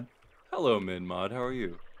 Minmod. Hello, Minmod. How are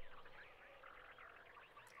you?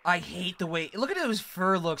 I hate the way. Look at how his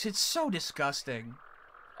fur looks. It's so disgusting.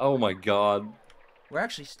 Oh my god. We're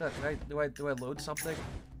actually stuck. Do I load something?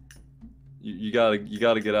 You gotta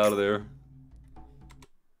get out of there.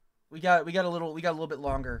 We got a little bit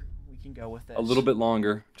longer. We can go with this. A little bit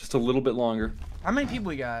longer. Just a little bit longer. How many people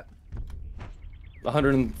we got?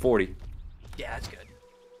 140. Yeah, that's good.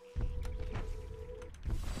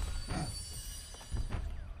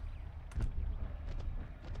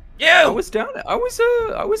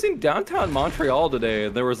 I was in downtown Montreal today,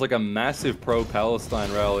 and there was like a massive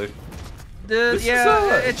pro-Palestine rally.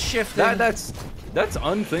 It's shifting. That's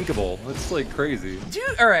unthinkable. That's like crazy.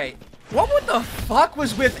 Dude, all right. What the fuck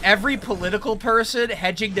was with every political person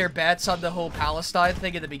hedging their bets on the whole Palestine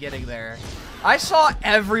thing at the beginning there? I saw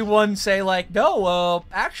everyone say like, no,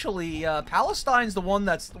 actually, Palestine's the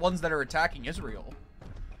ones that are attacking Israel.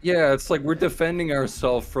 Yeah, it's like we're defending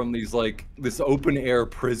ourselves from these like this open air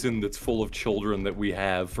prison that's full of children that we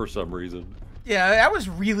have for some reason. Yeah, that was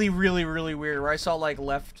really, really, really weird. Where I saw like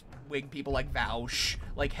left-wing people like Vaush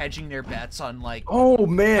like hedging their bets on like. Oh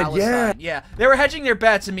man, Palestine. Yeah, they were hedging their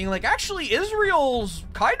bets and being like, actually, Israel's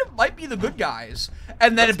kind of might be the good guys,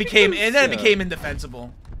 and then it became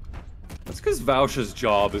indefensible. That's because Vaush's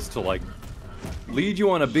job is to like lead you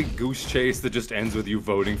on a big goose chase that just ends with you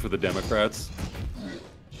voting for the Democrats.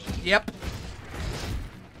 Yep.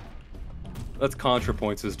 That's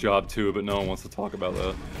ContraPoints' job too, but no one wants to talk about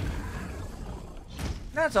that.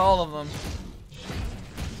 That's all of them.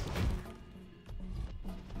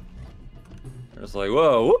 It's like,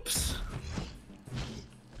 whoa, whoops.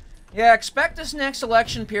 Yeah, expect this next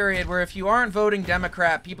election period where if you aren't voting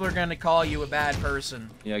Democrat, people are going to call you a bad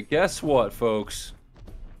person. Yeah, guess what, folks?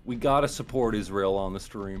 We gotta support Israel on the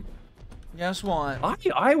stream. Guess what?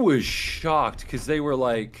 I was shocked because they were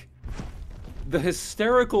like, the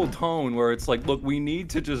hysterical tone where it's like, look, we need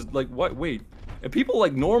to just like, what? Wait, and people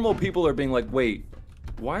like normal people are being like, wait,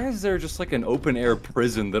 why is there just like an open air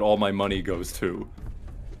prison that all my money goes to?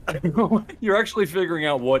 You're actually figuring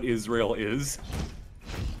out what Israel is.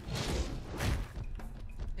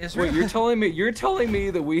 Israel? Wait, you're telling me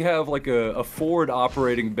that we have like a forward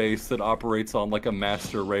operating base that operates on like a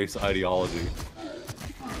master race ideology.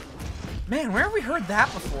 Man, where have we heard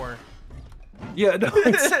that before? Yeah, no,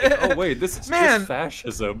 oh wait, this is just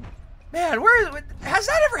fascism. Man, has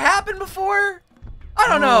that ever happened before? I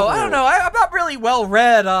don't know. I'm not really well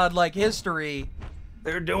read on like history.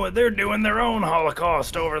 They're doing their own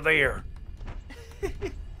Holocaust over there.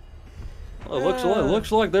 Well, it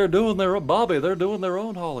looks like they're doing their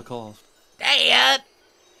own Holocaust. Dad,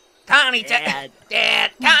 Connie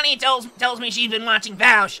tells me she's been watching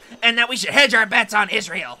Vaush and that we should hedge our bets on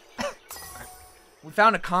Israel. We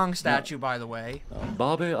found a Kong statue, by the way.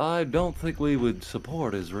 Bobby, I don't think we would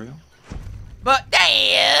support Israel. But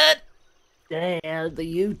Dad, the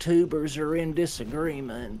YouTubers are in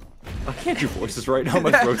disagreement. I can't do voices right now.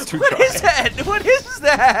 My throat's too dry. What is that? What is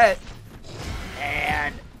that?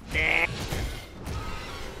 Dad.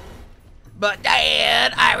 But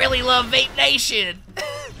Dad, I really love Vape Nation.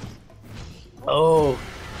 Oh.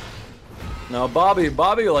 Now, Bobby,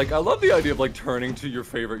 like, I love the idea of, like, turning to your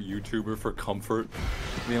favorite YouTuber for comfort.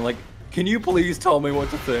 I mean, like, can you please tell me what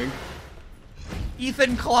to think?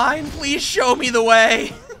 Ethan Klein, please show me the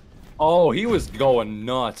way. Oh, he was going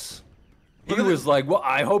nuts. He was like, well,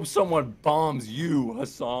 I hope someone bombs you,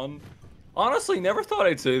 Hassan. Honestly, never thought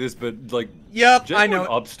I'd say this, but, like, yep, I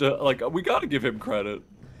know. Like, we gotta give him credit.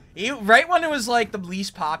 Right when it was, like, the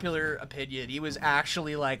least popular opinion, he was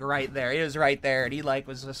actually, like, right there. He was right there, and he, like,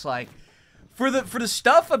 was just like... For the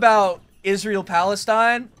stuff about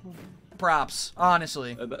Israel-Palestine, props,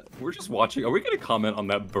 honestly. We're just watching. Are we gonna comment on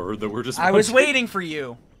that bird that we're just I was waiting for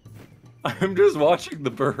you. I'm just watching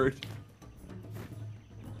the bird.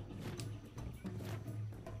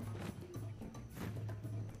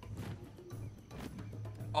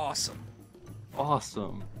 Awesome.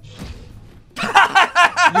 Awesome. You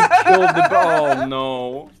killed the bird. Oh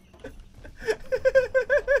no.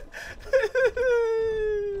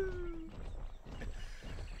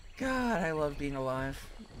 God, I love being alive.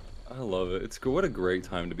 I love it. It's good. What a great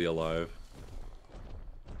time to be alive.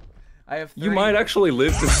 I have. You might actually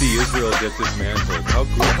live to see Israel get dismantled. How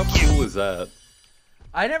cool is that?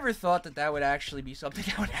 I never thought that that would actually be something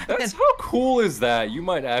that would happen. How cool is that? You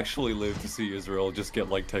might actually live to see Israel just get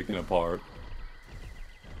like taken apart.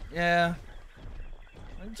 Yeah.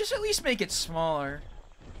 Just at least make it smaller.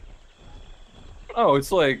 Oh,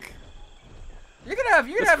 it's like you're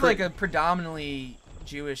gonna have like a predominantly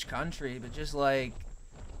Jewish country, but just like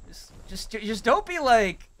just don't be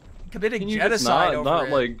like committing genocide over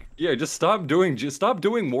it. Like just stop doing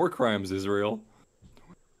war crimes, Israel.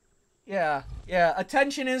 Yeah.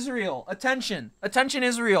 Attention, Israel. Attention,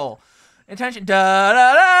 Israel. Attention. Da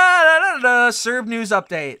da da da da da. Serb news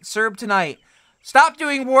update. Serb tonight. Stop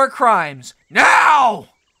doing war crimes now.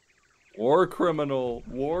 War criminal.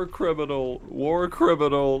 War criminal. War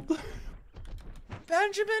criminal.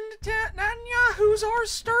 Benjamin Netanyahu's our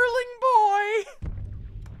sterling boy.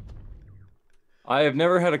 I have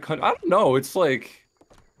never had a country. I don't know. It's like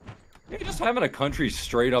just having a country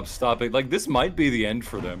straight up stopping. Like this might be the end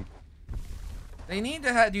for them. They need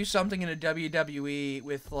to do something in a WWE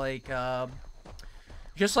with like,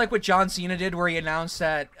 just like what John Cena did, where he announced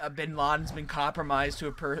that Bin Laden's been compromised to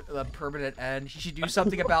a permanent end. He should do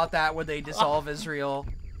something about that when they dissolve Israel.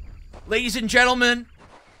 Ladies and gentlemen,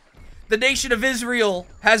 the nation of Israel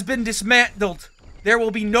has been dismantled. There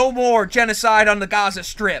will be no more genocide on the Gaza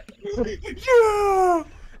Strip. Yeah!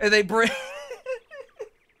 And they bring...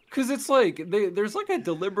 Because it's like, there's like a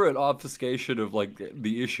deliberate obfuscation of like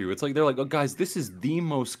the issue. It's like, they're like, oh guys, this is the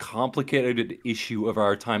most complicated issue of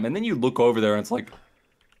our time. And then you look over there and it's like,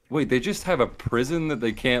 wait, they just have a prison that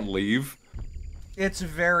they can't leave? It's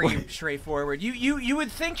very straightforward. You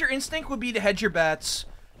would think your instinct would be to hedge your bets,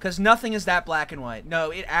 because nothing is that black and white.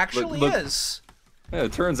 No, it actually is. Yeah,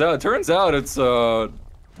 it turns out it's,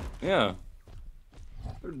 yeah.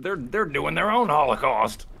 They're doing their own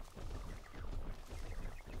Holocaust.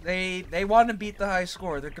 They want to beat the high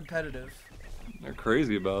score. They're competitive. They're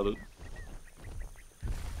crazy about it.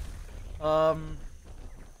 But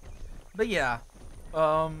yeah.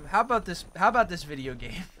 How about this video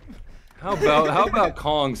game? How about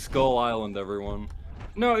Kong Skull Island, everyone?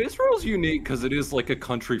 No, Israel's unique because it is like a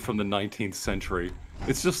country from the 19th century.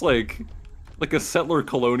 It's just like a settler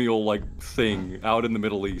colonial like thing out in the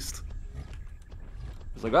Middle East.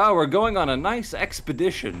 It's like, oh, we're going on a nice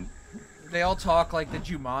expedition. They all talk like the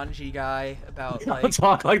Jumanji guy about like... They all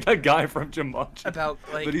talk like that guy from Jumanji. About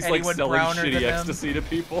like but he's anyone like selling browner shitty than him. ecstasy to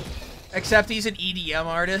people. Except he's an EDM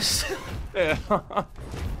artist. Yeah.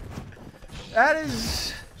 That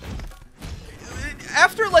is...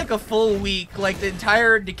 After like a full week, like the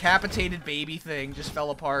entire decapitated baby thing just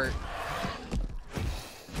fell apart.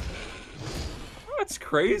 That's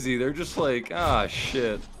crazy. They're just like, ah,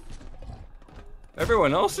 shit.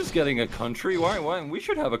 Everyone else is getting a country. Why? We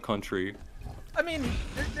should have a country. I mean,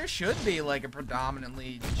 there should be like a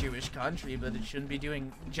predominantly Jewish country, but it shouldn't be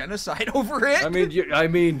doing genocide over it. I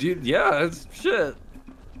mean, yeah, it's shit.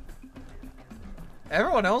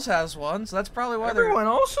 Everyone else has one, so that's probably why everyone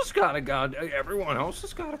else has got a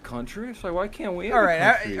country. So why can't we have a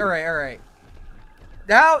country? All right.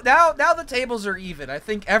 Now the tables are even. I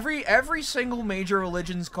think every single major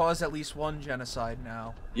religion's caused at least one genocide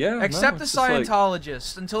now. Yeah. Except the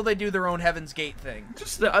Scientologists, until they do their own Heaven's Gate thing.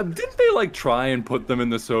 Just didn't they like try and put them in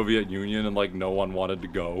the Soviet Union and like no one wanted to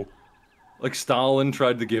go? Like Stalin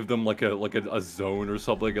tried to give them like a zone or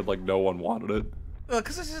something and like no one wanted it. Well,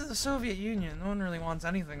 because this is the Soviet Union, no one really wants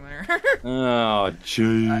anything there. Oh,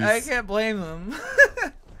 jeez. I can't blame them.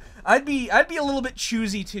 I'd be a little bit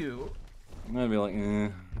choosy too. I'd be like, eh.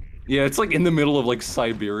 Yeah, it's like in the middle of like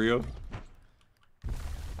Siberia.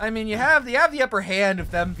 I mean, you have the upper hand of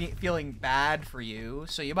them feeling bad for you,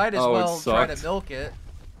 so you might as well try to milk it.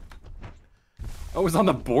 I was on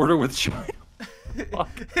the border with China.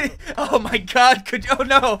 Oh my God!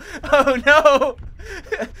 Oh no!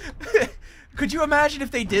 Could you imagine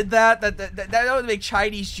if they did that? That would make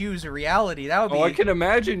Chinese Jews a reality. That would be. Oh, I can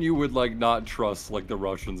imagine you would like not trust like the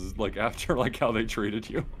Russians like after like how they treated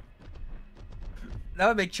you. That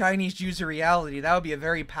would make Chinese Jews a reality. That would be a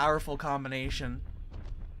very powerful combination.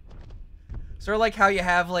 Sort of like how you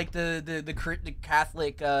have like the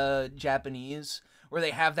Catholic Japanese, where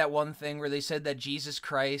they have that one thing where they said that Jesus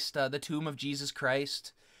Christ, the tomb of Jesus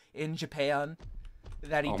Christ in Japan,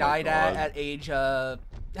 that he died at age. Have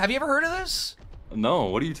you ever heard of this? No.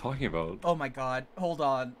 What are you talking about? Oh my God! Hold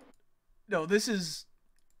on. No, this is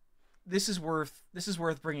worth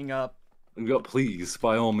bringing up. Please,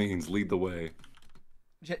 by all means, lead the way.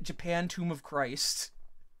 Japan Tomb of Christ.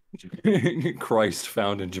 Christ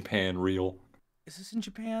found in Japan, real. Is this in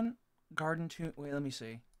Japan? Garden Tomb. Wait, let me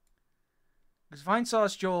see. Because Vine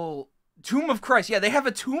Sauce Joel. Tomb of Christ. Yeah, they have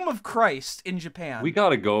a Tomb of Christ in Japan. We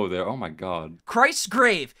gotta go there. Oh my God. Christ's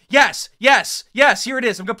grave. Yes, yes, yes. Here it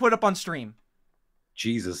is. I'm gonna put it up on stream.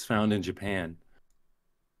 Jesus found in Japan.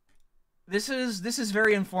 This is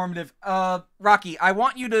very informative. Rocky, I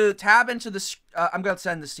want you to tab into this. I'm gonna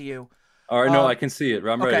send this to you. All right, no, I can see it.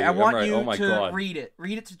 I'm ready. Okay, I want you oh my to God. read it.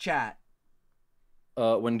 Read it to chat.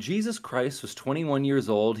 When Jesus Christ was 21 years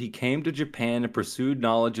old, he came to Japan and pursued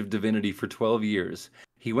knowledge of divinity for 12 years.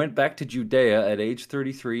 He went back to Judea at age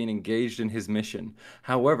 33 and engaged in his mission.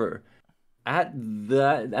 However, at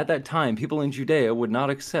that time, people in Judea would not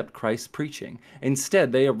accept Christ's preaching.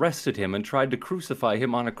 Instead, they arrested him and tried to crucify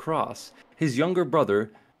him on a cross. His younger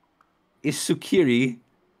brother, Isukiri,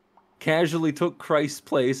 casually took Christ's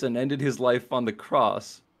place and ended his life on the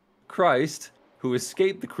cross. Christ, who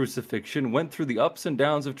escaped the crucifixion, went through the ups and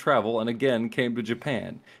downs of travel and again came to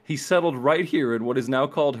Japan. He settled right here in what is now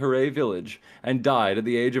called Hooray Village and died at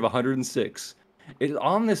the age of 106.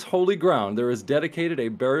 On this holy ground there is dedicated a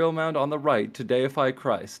burial mound on the right to deify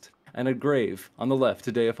Christ and a grave on the left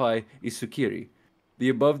to deify Isukiri. The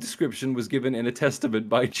above description was given in a testament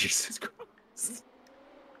by Jesus Christ.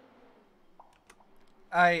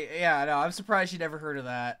 I'm surprised you never heard of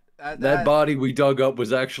that. That body we dug up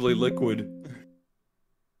was actually liquid.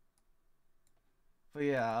 But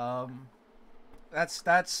yeah,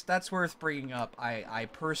 that's worth bringing up. I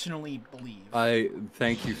personally believe.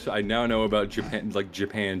 Thank you. I now know about Japan, like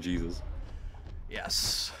Japan Jesus.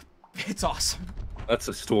 Yes, it's awesome. That's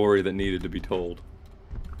a story that needed to be told.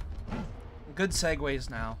 Good segues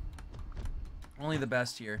now. Only the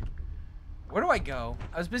best here. Where do I go?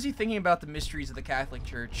 I was busy thinking about the mysteries of the Catholic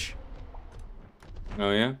Church.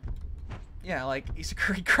 Oh yeah? Yeah, like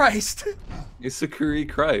Isukiri Christ. Isukiri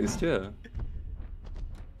Christ, yeah.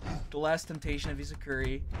 The Last Temptation of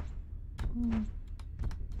Isukiri.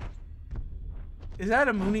 Is that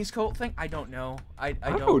a Mooney's cult thing? I don't know. I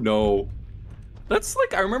don't know. That's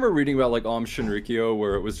like, I remember reading about like Om Shinrikyo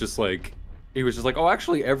where it was just like, he was just like, oh,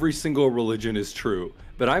 actually every single religion is true,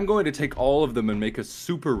 but I'm going to take all of them and make a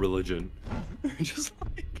super religion. Just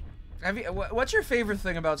like... What's your favorite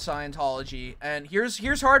thing about Scientology? And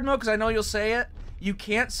here's hard mode, because I know you'll say it. You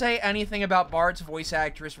can't say anything about Bart's voice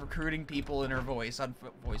actress recruiting people in her voice on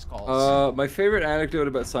voice calls. My favorite anecdote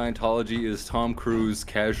about Scientology is Tom Cruise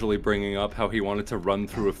casually bringing up how he wanted to run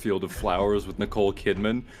through a field of flowers with Nicole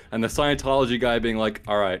Kidman, and the Scientology guy being like,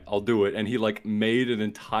 all right, I'll do it, and he like made an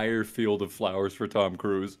entire field of flowers for Tom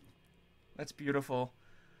Cruise. That's beautiful.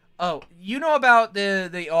 Oh, you know about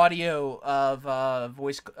the audio of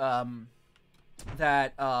voice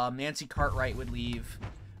that Nancy Cartwright would leave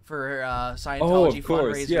for Scientology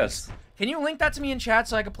fundraisers. Yes. Can you link that to me in chat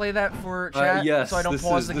so I can play that for chat? Yes, so I don't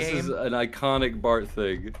pause the game? This is an iconic Bart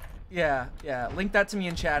thing. Yeah. Link that to me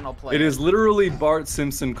in chat and I'll play it. It is literally Bart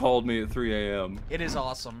Simpson called me at 3 a.m. It is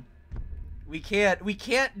awesome. We can't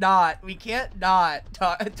not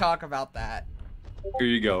talk about that. Here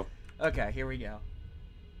you go. Okay, here we go.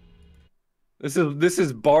 This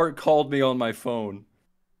is Bart called me on my phone.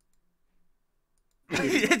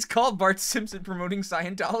 It's called Bart Simpson promoting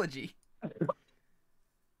Scientology.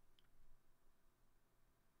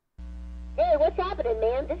 Hey, what's happening,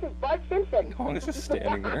 man? This is Bart Simpson. Oh, it's just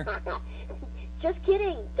standing there. Just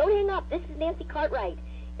kidding. Don't hang up. This is Nancy Cartwright,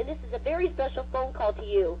 and this is a very special phone call to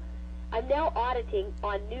you. I'm now auditing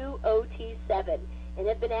on new OT7, and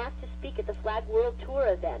have been asked to speak at the Flag World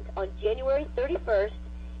Tour event on January 31st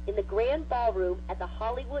in the Grand Ballroom at the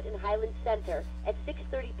Hollywood and Highland Center at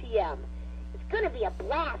 6:30 p.m. It's going to be a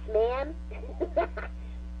blast, man.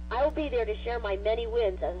 I will be there to share my many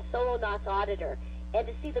wins as a solo Knots auditor and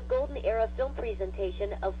to see the Golden Era film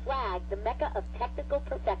presentation of Flag, the Mecca of Technical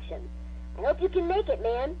Perfection. I hope you can make it,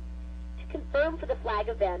 man. To confirm for the Flag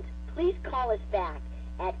event, please call us back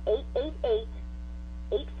at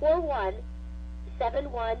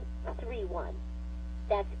 888-841-7131.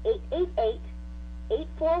 That's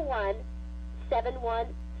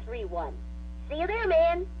 888-841-7131. See you there,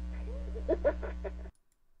 man.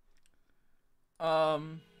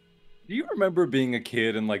 Do you remember being a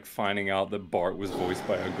kid and like finding out that Bart was voiced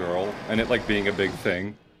by a girl and it like being a big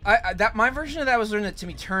thing? My version of that was learned that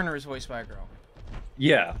Timmy Turner is voiced by a girl.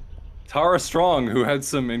 Yeah. Tara Strong, who had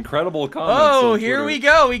some incredible comments. Oh, on here Twitter. we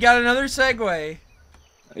go. We got another segue.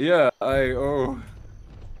 Yeah,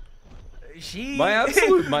 She. My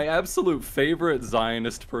absolute favorite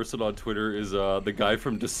Zionist person on Twitter is the guy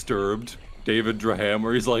from Disturbed, David Draham,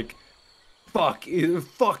 where he's like, fuck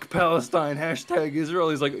Palestine, hashtag Israel.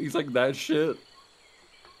 He's like that shit.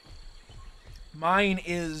 Mine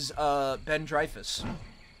is Ben Dreyfuss.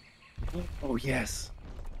 Oh yes.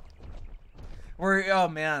 Oh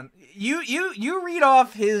man, you read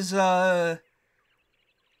off his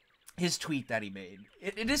tweet that he made.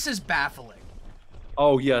 This is baffling.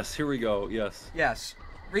 Oh yes, here we go. Yes,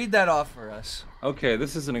 read that off for us. Okay,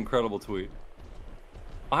 this is an incredible tweet.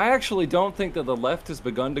 I actually don't think that the left has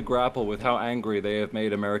begun to grapple with how angry they have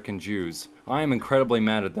made American Jews. I am incredibly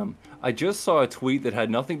mad at them. I just saw a tweet that had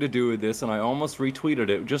nothing to do with this and I almost retweeted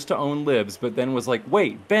it just to own libs, but then was like,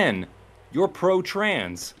 wait, Ben, you're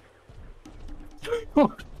pro-trans.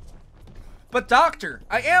 But doctor,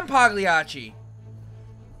 I am Pagliacci.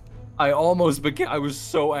 I was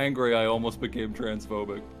so angry I almost became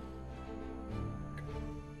transphobic.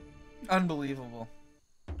 Unbelievable.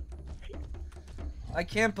 I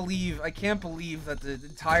can't believe that the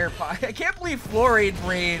entire I can't believe Fluoride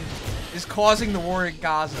Brain is causing the war in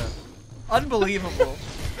Gaza. Unbelievable.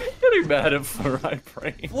 Getting mad at Fluoride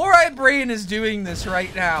Brain. Fluoride Brain is doing this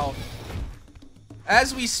right now.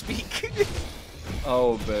 As we speak.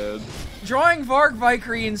 Oh man. Drawing Varg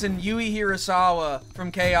Vikernes and Yui Hirasawa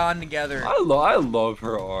from K-On! Together. I love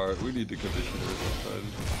her art. We need to commission her sometime.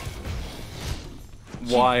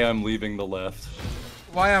 Why I'm leaving the left.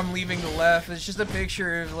 Why I'm leaving the left. It's just a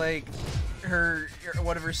picture of like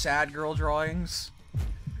one of her sad girl drawings.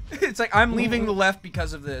 It's like I'm leaving the left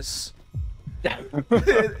because of this.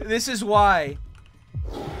 This is why.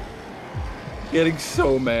 Getting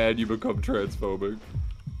so mad you become transphobic.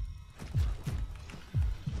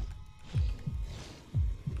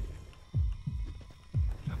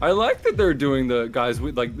 I like that they're doing the guys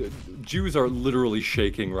with like Jews are literally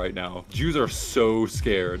shaking right now. Jews are so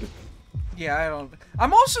scared. Yeah,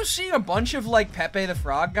 I'm also seeing a bunch of like Pepe the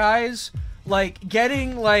Frog guys like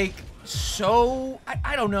getting like so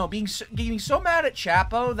I don't know, getting so mad at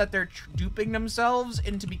Chapo that they're duping themselves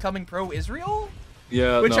into becoming pro-Israel.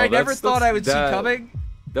 Yeah, which I never thought I would see coming.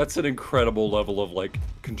 That's an incredible level of like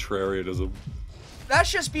contrarianism. That's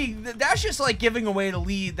just like giving away the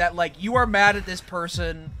lead that like you are mad at this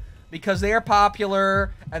person because they are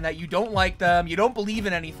popular and that you don't like them, you don't believe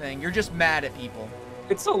in anything, you're just mad at people.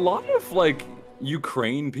 It's a lot of like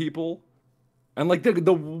Ukraine people, and like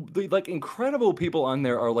the like incredible people on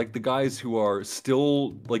there are like the guys who are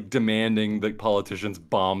still like demanding that politicians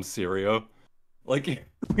bomb Syria. Like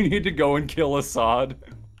we need to go and kill Assad.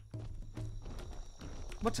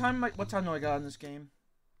 What time do I got in this game?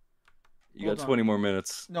 You got 20 more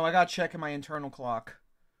minutes. No, I gotta check in my internal clock.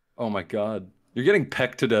 Oh my god. You're getting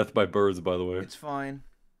pecked to death by birds, by the way. It's fine.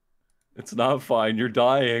 It's not fine. You're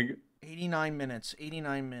dying. 89 minutes.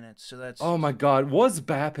 89 minutes. So that's... Oh my god. Was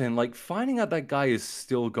Bappin, like, finding out that guy is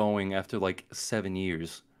still going after, like, 7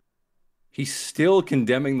 years. He's still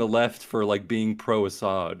condemning the left for, like, being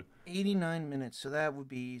pro-Assad. 89 minutes. So that would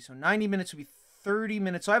be... So 90 minutes would be 30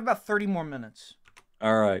 minutes. So I have about 30 more minutes.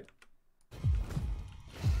 Alright.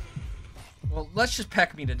 Well, let's just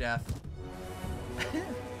peck me to death.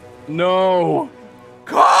 No!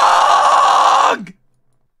 Kong!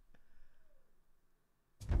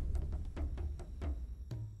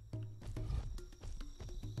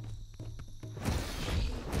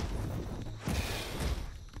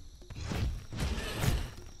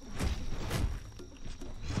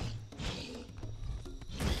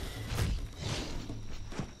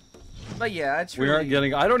 But yeah, it's really... We aren't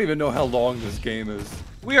getting... I don't even know how long this game is.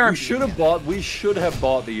 We should have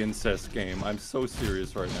bought the incest game. I'm so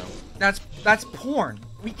serious right now. That's porn.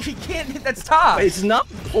 We can't. That's top. It's not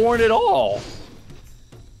porn at all.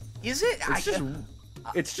 Is it?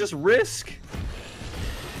 It's just Risk.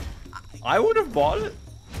 I would have bought it.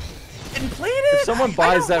 And played it. If someone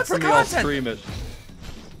buys that from me, I'll stream it.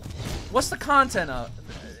 What's the content of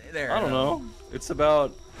there? I don't know. It's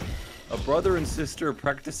about a brother and sister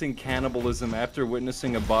practicing cannibalism after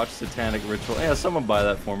witnessing a botched satanic ritual. Yeah, someone buy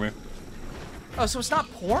that for me. Oh, so it's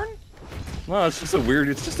not porn? No, it's just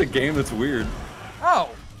it's just a game that's weird. Oh.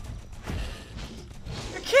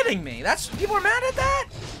 You're kidding me. People are mad at that?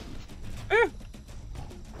 Eh.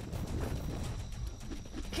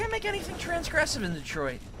 Can't make anything transgressive in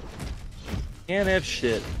Detroit. Can't have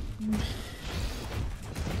shit.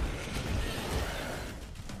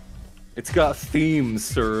 It's got themes,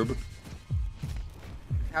 Serb.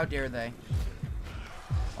 How dare they?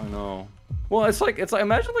 I know. Well, it's like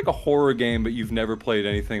imagine like a horror game, but you've never played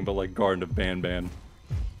anything but like Garden of Banban.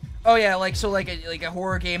 Oh yeah, like a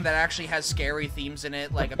horror game that actually has scary themes in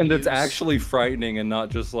it, like abuse. And it's actually frightening and not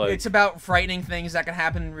just like... It's about frightening things that can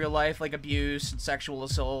happen in real life, like abuse and sexual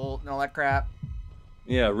assault and all that crap.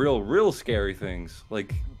 Yeah, real scary things.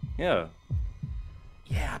 Like, yeah.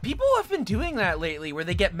 Yeah, people have been doing that lately, where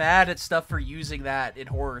they get mad at stuff for using that in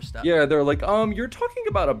horror stuff. Yeah, they're like, you're talking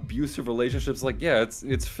about abusive relationships. Like, yeah,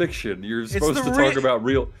 it's fiction. You're supposed to talk about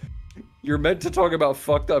real... You're meant to talk about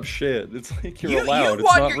fucked up shit. It's like you're allowed.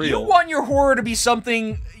 It's not real. You want your horror to be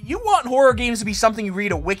something... You want horror games to be something you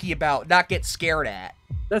read a wiki about, not get scared at.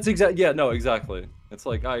 That's exactly... Yeah, no, exactly. It's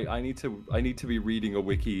like, I need to be reading a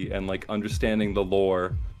wiki and, like, understanding the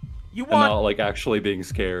lore. And not, like, actually being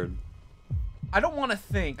scared. I don't want to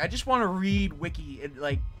think. I just want to read wiki. And,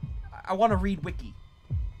 like, I want to read wiki.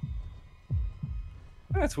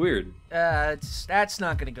 That's weird. That's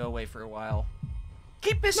not going to go away for a while.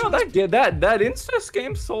 Keep missing. No, that incest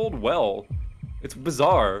game sold well. It's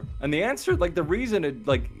bizarre, and the answer, like the reason it,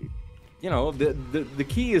 like, you know, the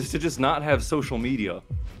key is to just not have social media,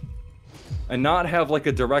 and not have like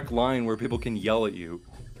a direct line where people can yell at you.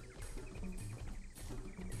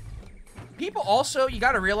 People also, you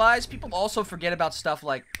got to realize, people also forget about stuff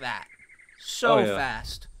like that so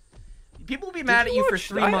fast. People will be mad at you for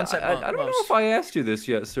 3 months at most. I don't know if I asked you this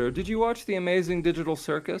yet, sir. Did you watch The Amazing Digital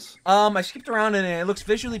Circus? I skipped around in it. It looks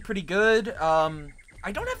visually pretty good.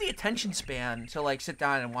 I don't have the attention span to, like, sit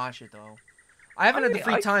down and watch it, though. I haven't had the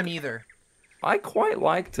free time either. I quite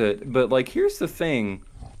liked it, but, like, here's the thing.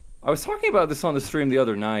 I was talking about this on the stream the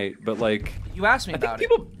other night, but, like... You asked me about it.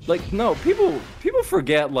 Like, no, people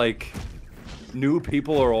forget, like, new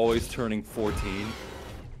people are always turning 14.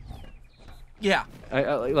 Yeah.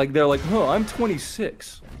 Like, they're like, oh, I'm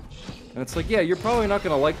 26. And it's like, yeah, you're probably not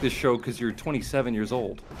going to like this show because you're 27 years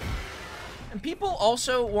old. And people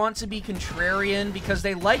also want to be contrarian because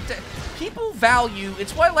they like to... People value...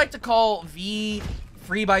 It's what I like to call V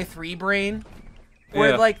 3x3 brain.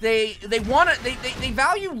 Where, like, they want to... They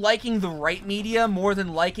value liking the right media more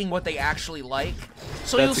than liking what they actually like.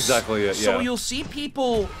 So that's exactly it, yeah. So you'll see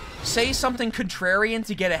people say something contrarian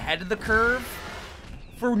to get ahead of the curve,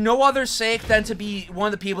 for no other sake than to be one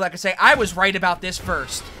of the people that can say, I was right about this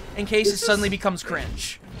first, in case it suddenly becomes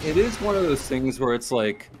cringe. It is one of those things where it's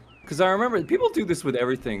like, because I remember people do this with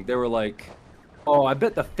everything. They were like, oh, I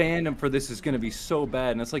bet the fandom for this is going to be so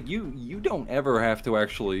bad. And it's like, you don't ever have to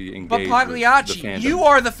actually engage But Pagliacci, with the fandom. you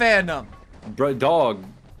are the fandom. Dog,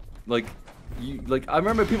 like, I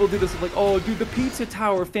remember people do this like, oh, dude, the Pizza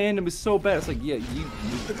Tower fandom is so bad. It's like, yeah, you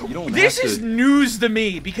don't. This is news to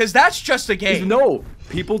me because that's just a game. No,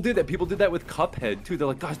 people did that. People did that with Cuphead too. They're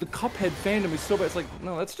like, guys, the Cuphead fandom is so bad. It's like,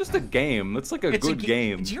 no, that's just a game. That's like a good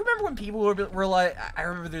game. Do you remember when people were like, I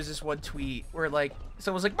remember there's this one tweet where like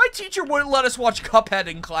someone was like, my teacher wouldn't let us watch Cuphead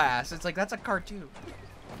in class. It's like, that's a cartoon.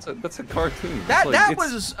 That's a cartoon. That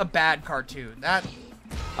was a bad cartoon.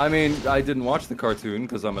 I mean, I didn't watch the cartoon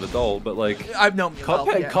because I'm an adult, but like, I've known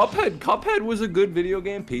Cuphead was a good video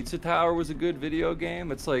game. Pizza Tower was a good video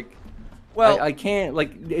game. It's like, well, I can't,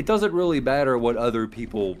 like, it doesn't really matter what other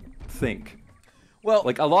people think. Well,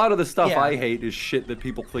 like, a lot of the stuff I hate is shit that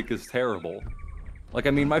people think is terrible. Like,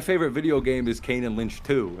 I mean, my favorite video game is Kane and Lynch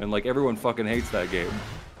 2, and like everyone fucking hates that game.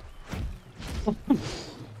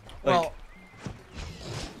 Well.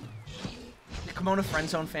 Kimono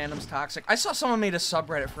Friendzone fandom's toxic. I saw someone made a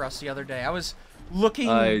subreddit for us the other day. I was looking,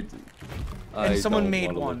 and someone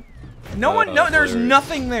made one. There's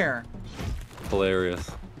nothing there. Hilarious.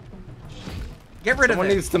 Get rid of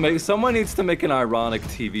it. Someone needs to make an ironic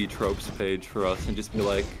TV tropes page for us and just be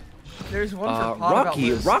like, there's one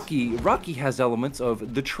for Rocky has elements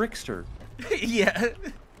of the trickster. Yeah.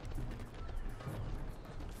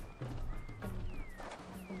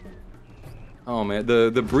 Oh man,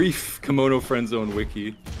 the brief Kimono Friendzone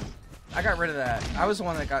wiki. I got rid of that. I was the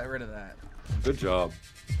one that got rid of that. Good job.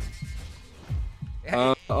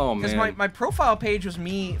 Oh man. Because my profile page was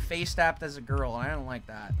me face-tapped as a girl, and I don't like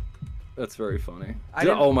that. That's very funny.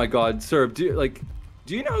 Oh my god, sir, do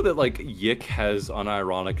you know that like Yick has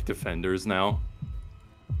unironic defenders now?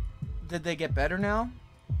 Did they get better now?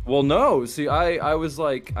 Well, no. See, I was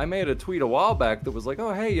like, I made a tweet a while back that was like,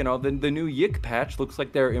 oh hey, you know, the new Yick patch looks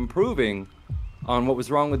like they're improving on what was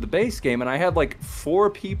wrong with the base game, and I had like 4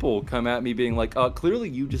 people come at me being like, clearly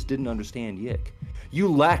you just didn't understand Yick.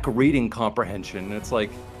 You lack reading comprehension. And it's like,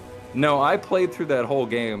 no, I played through that whole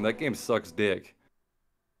game. That game sucks dick.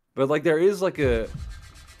 But like there is like a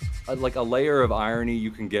layer of irony you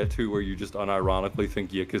can get to where you just unironically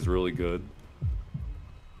think Yick is really good.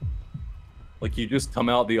 Like you just come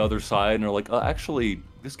out the other side and are like, actually,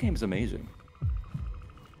 this game's amazing.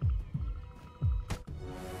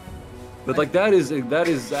 But like that is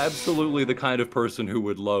absolutely the kind of person who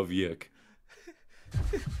would love Yick.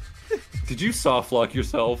 Did you soft lock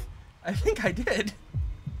yourself? I think I did.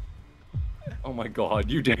 Oh my god,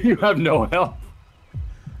 you did. You have no help.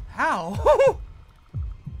 How?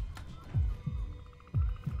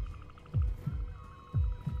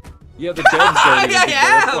 Yeah, the devs don't even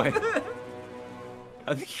Yeah,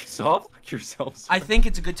 I think you soft locked yourself. Sir. I think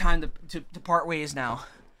it's a good time to part ways now.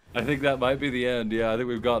 I think that might be the end. Yeah, I think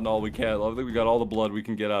we've gotten all we can. I think we got all the blood we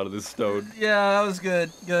can get out of this stone. Yeah, that was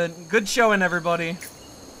good. Good showing, everybody.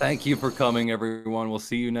 Thank you for coming, everyone. We'll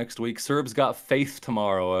see you next week. Serb's got Faith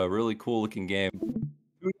tomorrow, a really cool looking game.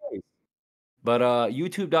 But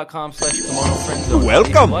youtube.com/KEMONOFRIENDZONE.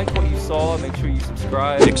 Welcome. If you like what you saw, make sure you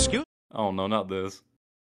subscribe. Excuse? Oh no, not this.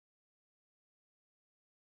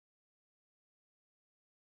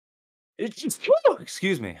 It's just,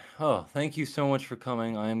 excuse me. Oh, thank you so much for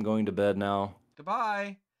coming. I am going to bed now.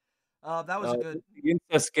 Goodbye. That was a good. The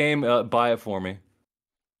incest game. Buy it for me.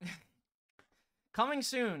 Coming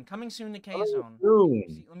soon to K-Zone.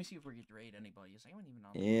 Let me see if we can raid anybody. Is anyone even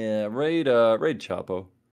on? Yeah, raid Chapo.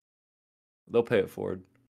 They'll pay it forward.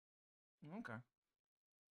 Okay.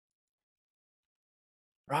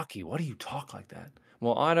 Rocky, why do you talk like that?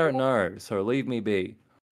 Well, I don't know, so leave me be.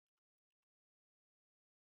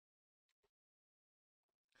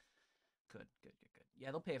 Good.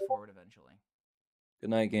 Yeah, they'll pay it forward eventually. Good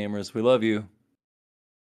night, gamers. We love you.